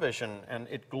television and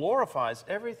it glorifies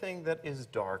everything that is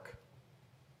dark.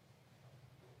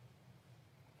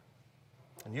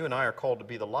 And you and I are called to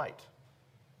be the light.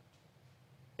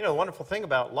 You know, the wonderful thing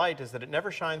about light is that it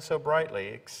never shines so brightly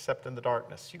except in the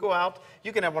darkness. You go out,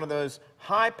 you can have one of those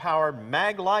high-powered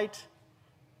mag light,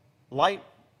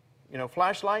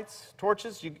 flashlights,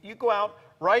 torches. You go out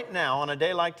right now on a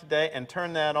day like today and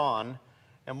turn that on,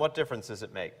 and what difference does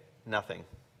it make? Nothing.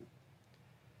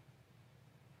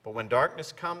 But when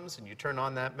darkness comes and you turn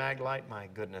on that mag light, my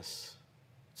goodness,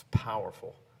 it's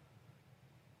powerful.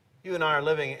 You and I are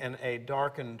living in a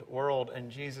darkened world, and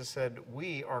Jesus said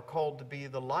we are called to be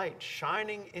the light,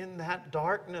 shining in that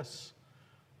darkness.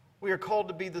 We are called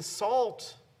to be the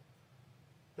salt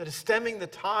that is stemming the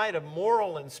tide of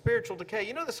moral and spiritual decay.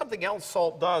 You know, there's something else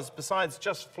salt does besides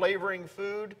just flavoring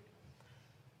food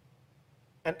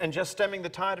and just stemming the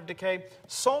tide of decay.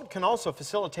 Salt can also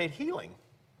facilitate healing.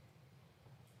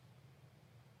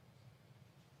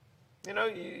 You know,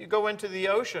 you go into the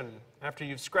ocean after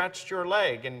you've scratched your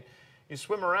leg and you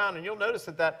swim around, and you'll notice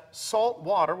that salt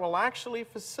water will actually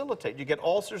facilitate. You get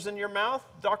ulcers in your mouth,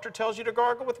 the doctor tells you to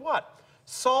gargle with what?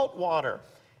 Salt water.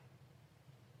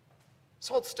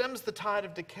 Salt stems the tide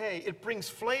of decay. It brings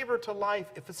flavor to life.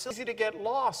 It's easy to get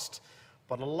lost,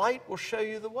 but a light will show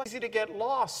you the way. It's easy to get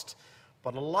lost,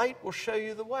 but a light will show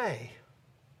you the way.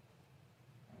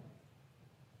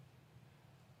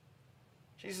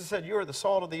 Jesus said, you are the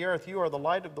salt of the earth, you are the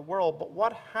light of the world, but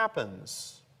what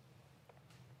happens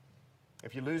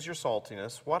if you lose your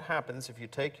saltiness? What happens if you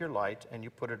take your light and you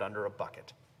put it under a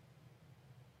bucket?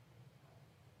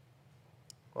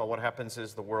 Well, what happens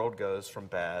is the world goes from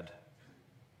bad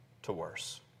to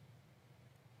worse.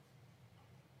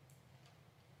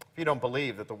 If you don't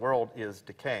believe that the world is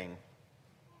decaying,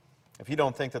 if you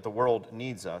don't think that the world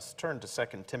needs us, turn to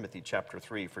 2 Timothy chapter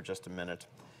 3 for just a minute.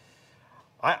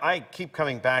 I keep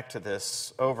coming back to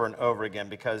this over and over again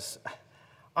because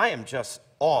I am just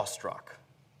awestruck.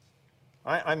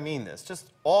 I mean this,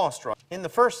 just awestruck. In the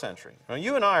first century, now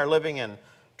you and I are living in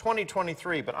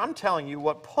 2023, but I'm telling you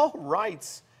what Paul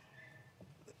writes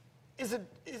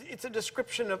it's a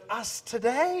description of us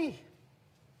today.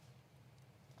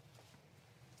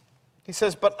 He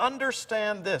says, but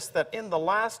understand this, that in the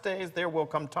last days there will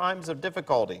come times of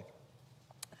difficulty.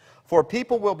 For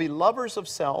people will be lovers of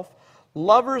self,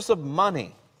 lovers of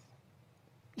money.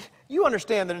 You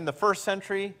understand that in the first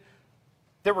century,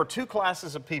 there were two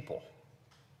classes of people.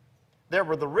 There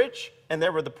were the rich and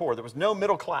there were the poor. There was no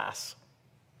middle class.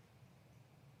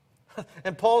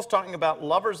 And Paul's talking about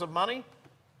lovers of money.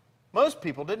 Most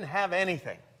people didn't have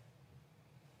anything.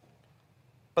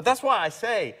 But that's why I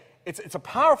say it's a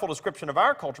powerful description of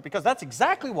our culture, because that's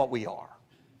exactly what we are.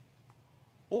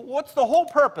 Well, what's the whole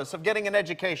purpose of getting an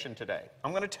education today?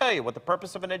 I'm going to tell you what the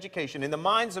purpose of an education in the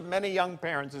minds of many young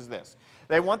parents is this.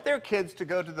 They want their kids to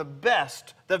go to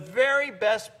the very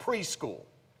best preschool.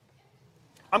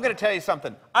 I'm going to tell you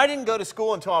something. I didn't go to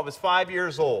school until I was 5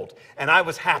 years old, and I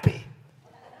was happy.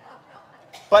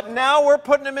 But now we're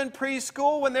putting them in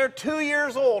preschool when they're 2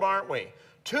 years old, aren't we?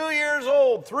 2 years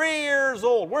old, 3 years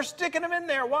old. We're sticking them in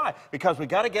there. Why? Because we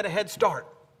got to get a head start.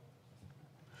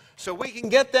 So we can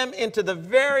get them into the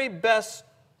very best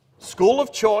school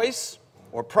of choice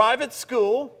or private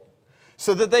school,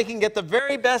 so that they can get the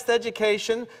very best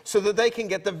education, so that they can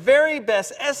get the very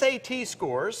best SAT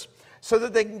scores, so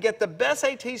that they can get the best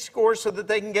AT scores, so that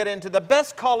they can get into the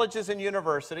best colleges and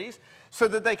universities, so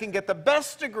that they can get the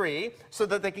best degree, so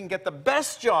that they can get the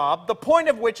best job, the point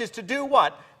of which is to do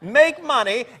what? Make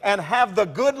money and have the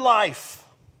good life.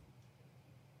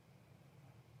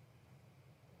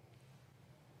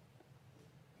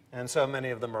 And so many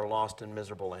of them are lost and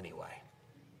miserable anyway.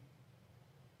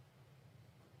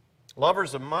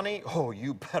 Lovers of money, oh,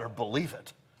 you better believe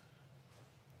it.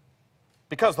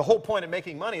 Because the whole point of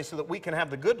making money is so that we can have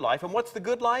the good life. And what's the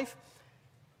good life?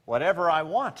 Whatever I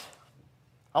want.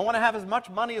 I want to have as much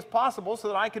money as possible so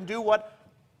that I can do what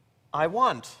I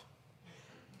want.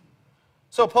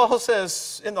 So Paul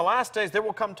says, in the last days there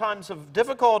will come times of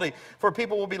difficulty, for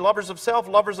people will be lovers of self,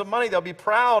 lovers of money. They'll be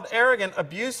proud, arrogant,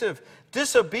 abusive,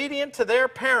 disobedient to their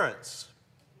parents.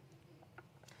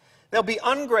 They'll be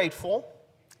ungrateful,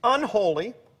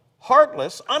 unholy,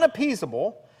 heartless,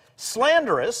 unappeasable,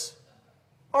 slanderous,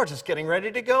 or just getting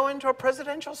ready to go into a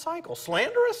presidential cycle.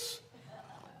 Slanderous?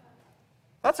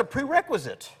 That's a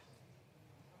prerequisite.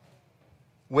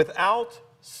 Without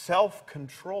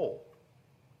self-control.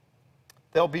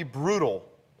 They'll be brutal.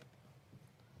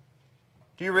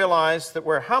 Do you realize that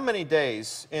we're how many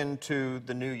days into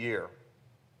the new year?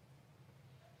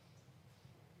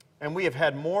 And we have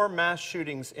had more mass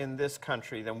shootings in this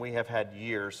country than we have had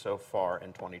years so far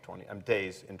in 2020,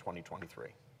 days in 2023.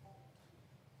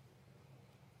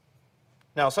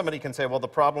 Now, somebody can say, well, the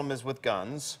problem is with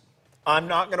guns. I'm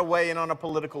not going to weigh in on a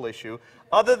political issue,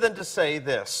 other than to say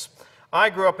this. I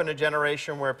grew up in a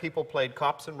generation where people played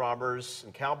cops and robbers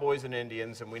and cowboys and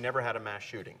Indians, and we never had a mass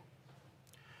shooting.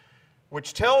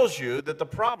 Which tells you that the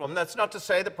problem, that's not to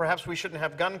say that perhaps we shouldn't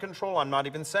have gun control. I'm not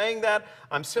even saying that.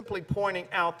 I'm simply pointing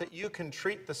out that you can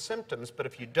treat the symptoms, but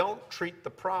if you don't treat the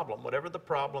problem, whatever the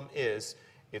problem is,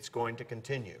 it's going to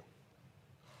continue.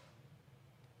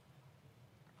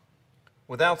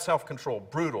 Without self-control,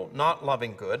 brutal, not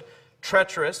loving good,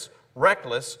 treacherous,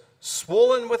 reckless,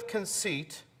 swollen with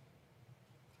conceit,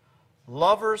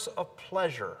 lovers of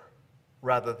pleasure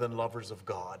rather than lovers of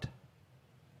God.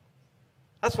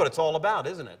 That's what it's all about,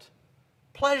 isn't it?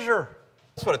 Pleasure.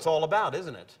 That's what it's all about,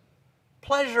 isn't it?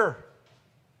 Pleasure.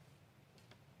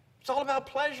 It's all about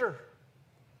pleasure.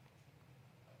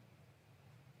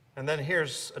 And then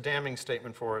here's a damning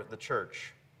statement for the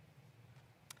church.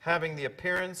 Having the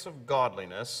appearance of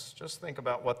godliness, just think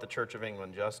about what the Church of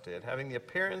England just did, having the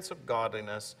appearance of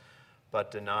godliness,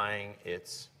 but denying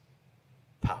its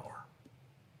power.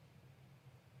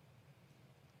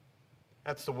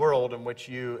 That's the world in which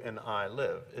you and I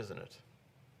live, isn't it?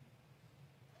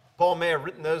 Paul may have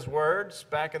written those words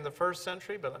back in the first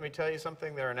century, but let me tell you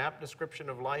something, they're an apt description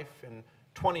of life in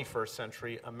 21st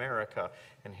century America.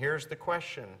 And here's the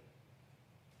question.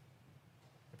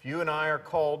 If you and I are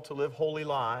called to live holy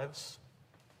lives,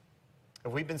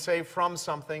 if we've been saved from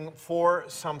something, for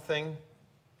something,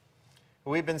 if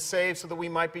we've been saved so that we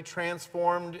might be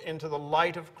transformed into the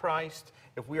light of Christ,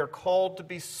 if we are called to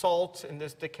be salt in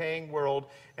this decaying world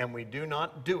and we do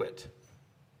not do it,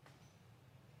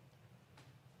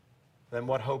 then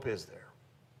what hope is there?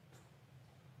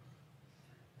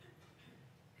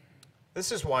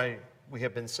 This is why we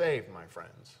have been saved, my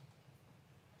friends.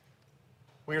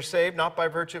 We are saved not by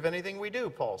virtue of anything we do,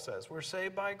 Paul says. We're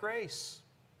saved by grace,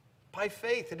 by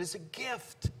faith. It is a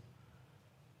gift.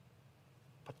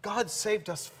 But God saved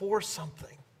us for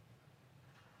something.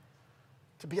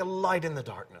 To be a light in the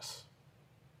darkness.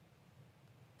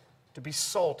 To be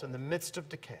salt in the midst of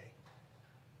decay.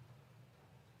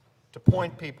 To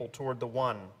point people toward the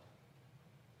one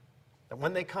that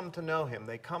when they come to know Him,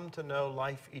 they come to know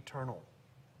life eternal.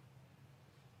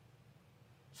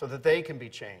 So that they can be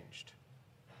changed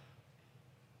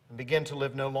and begin to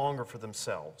live no longer for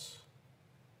themselves,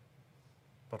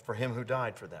 but for Him who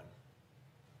died for them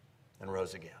and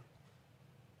rose again.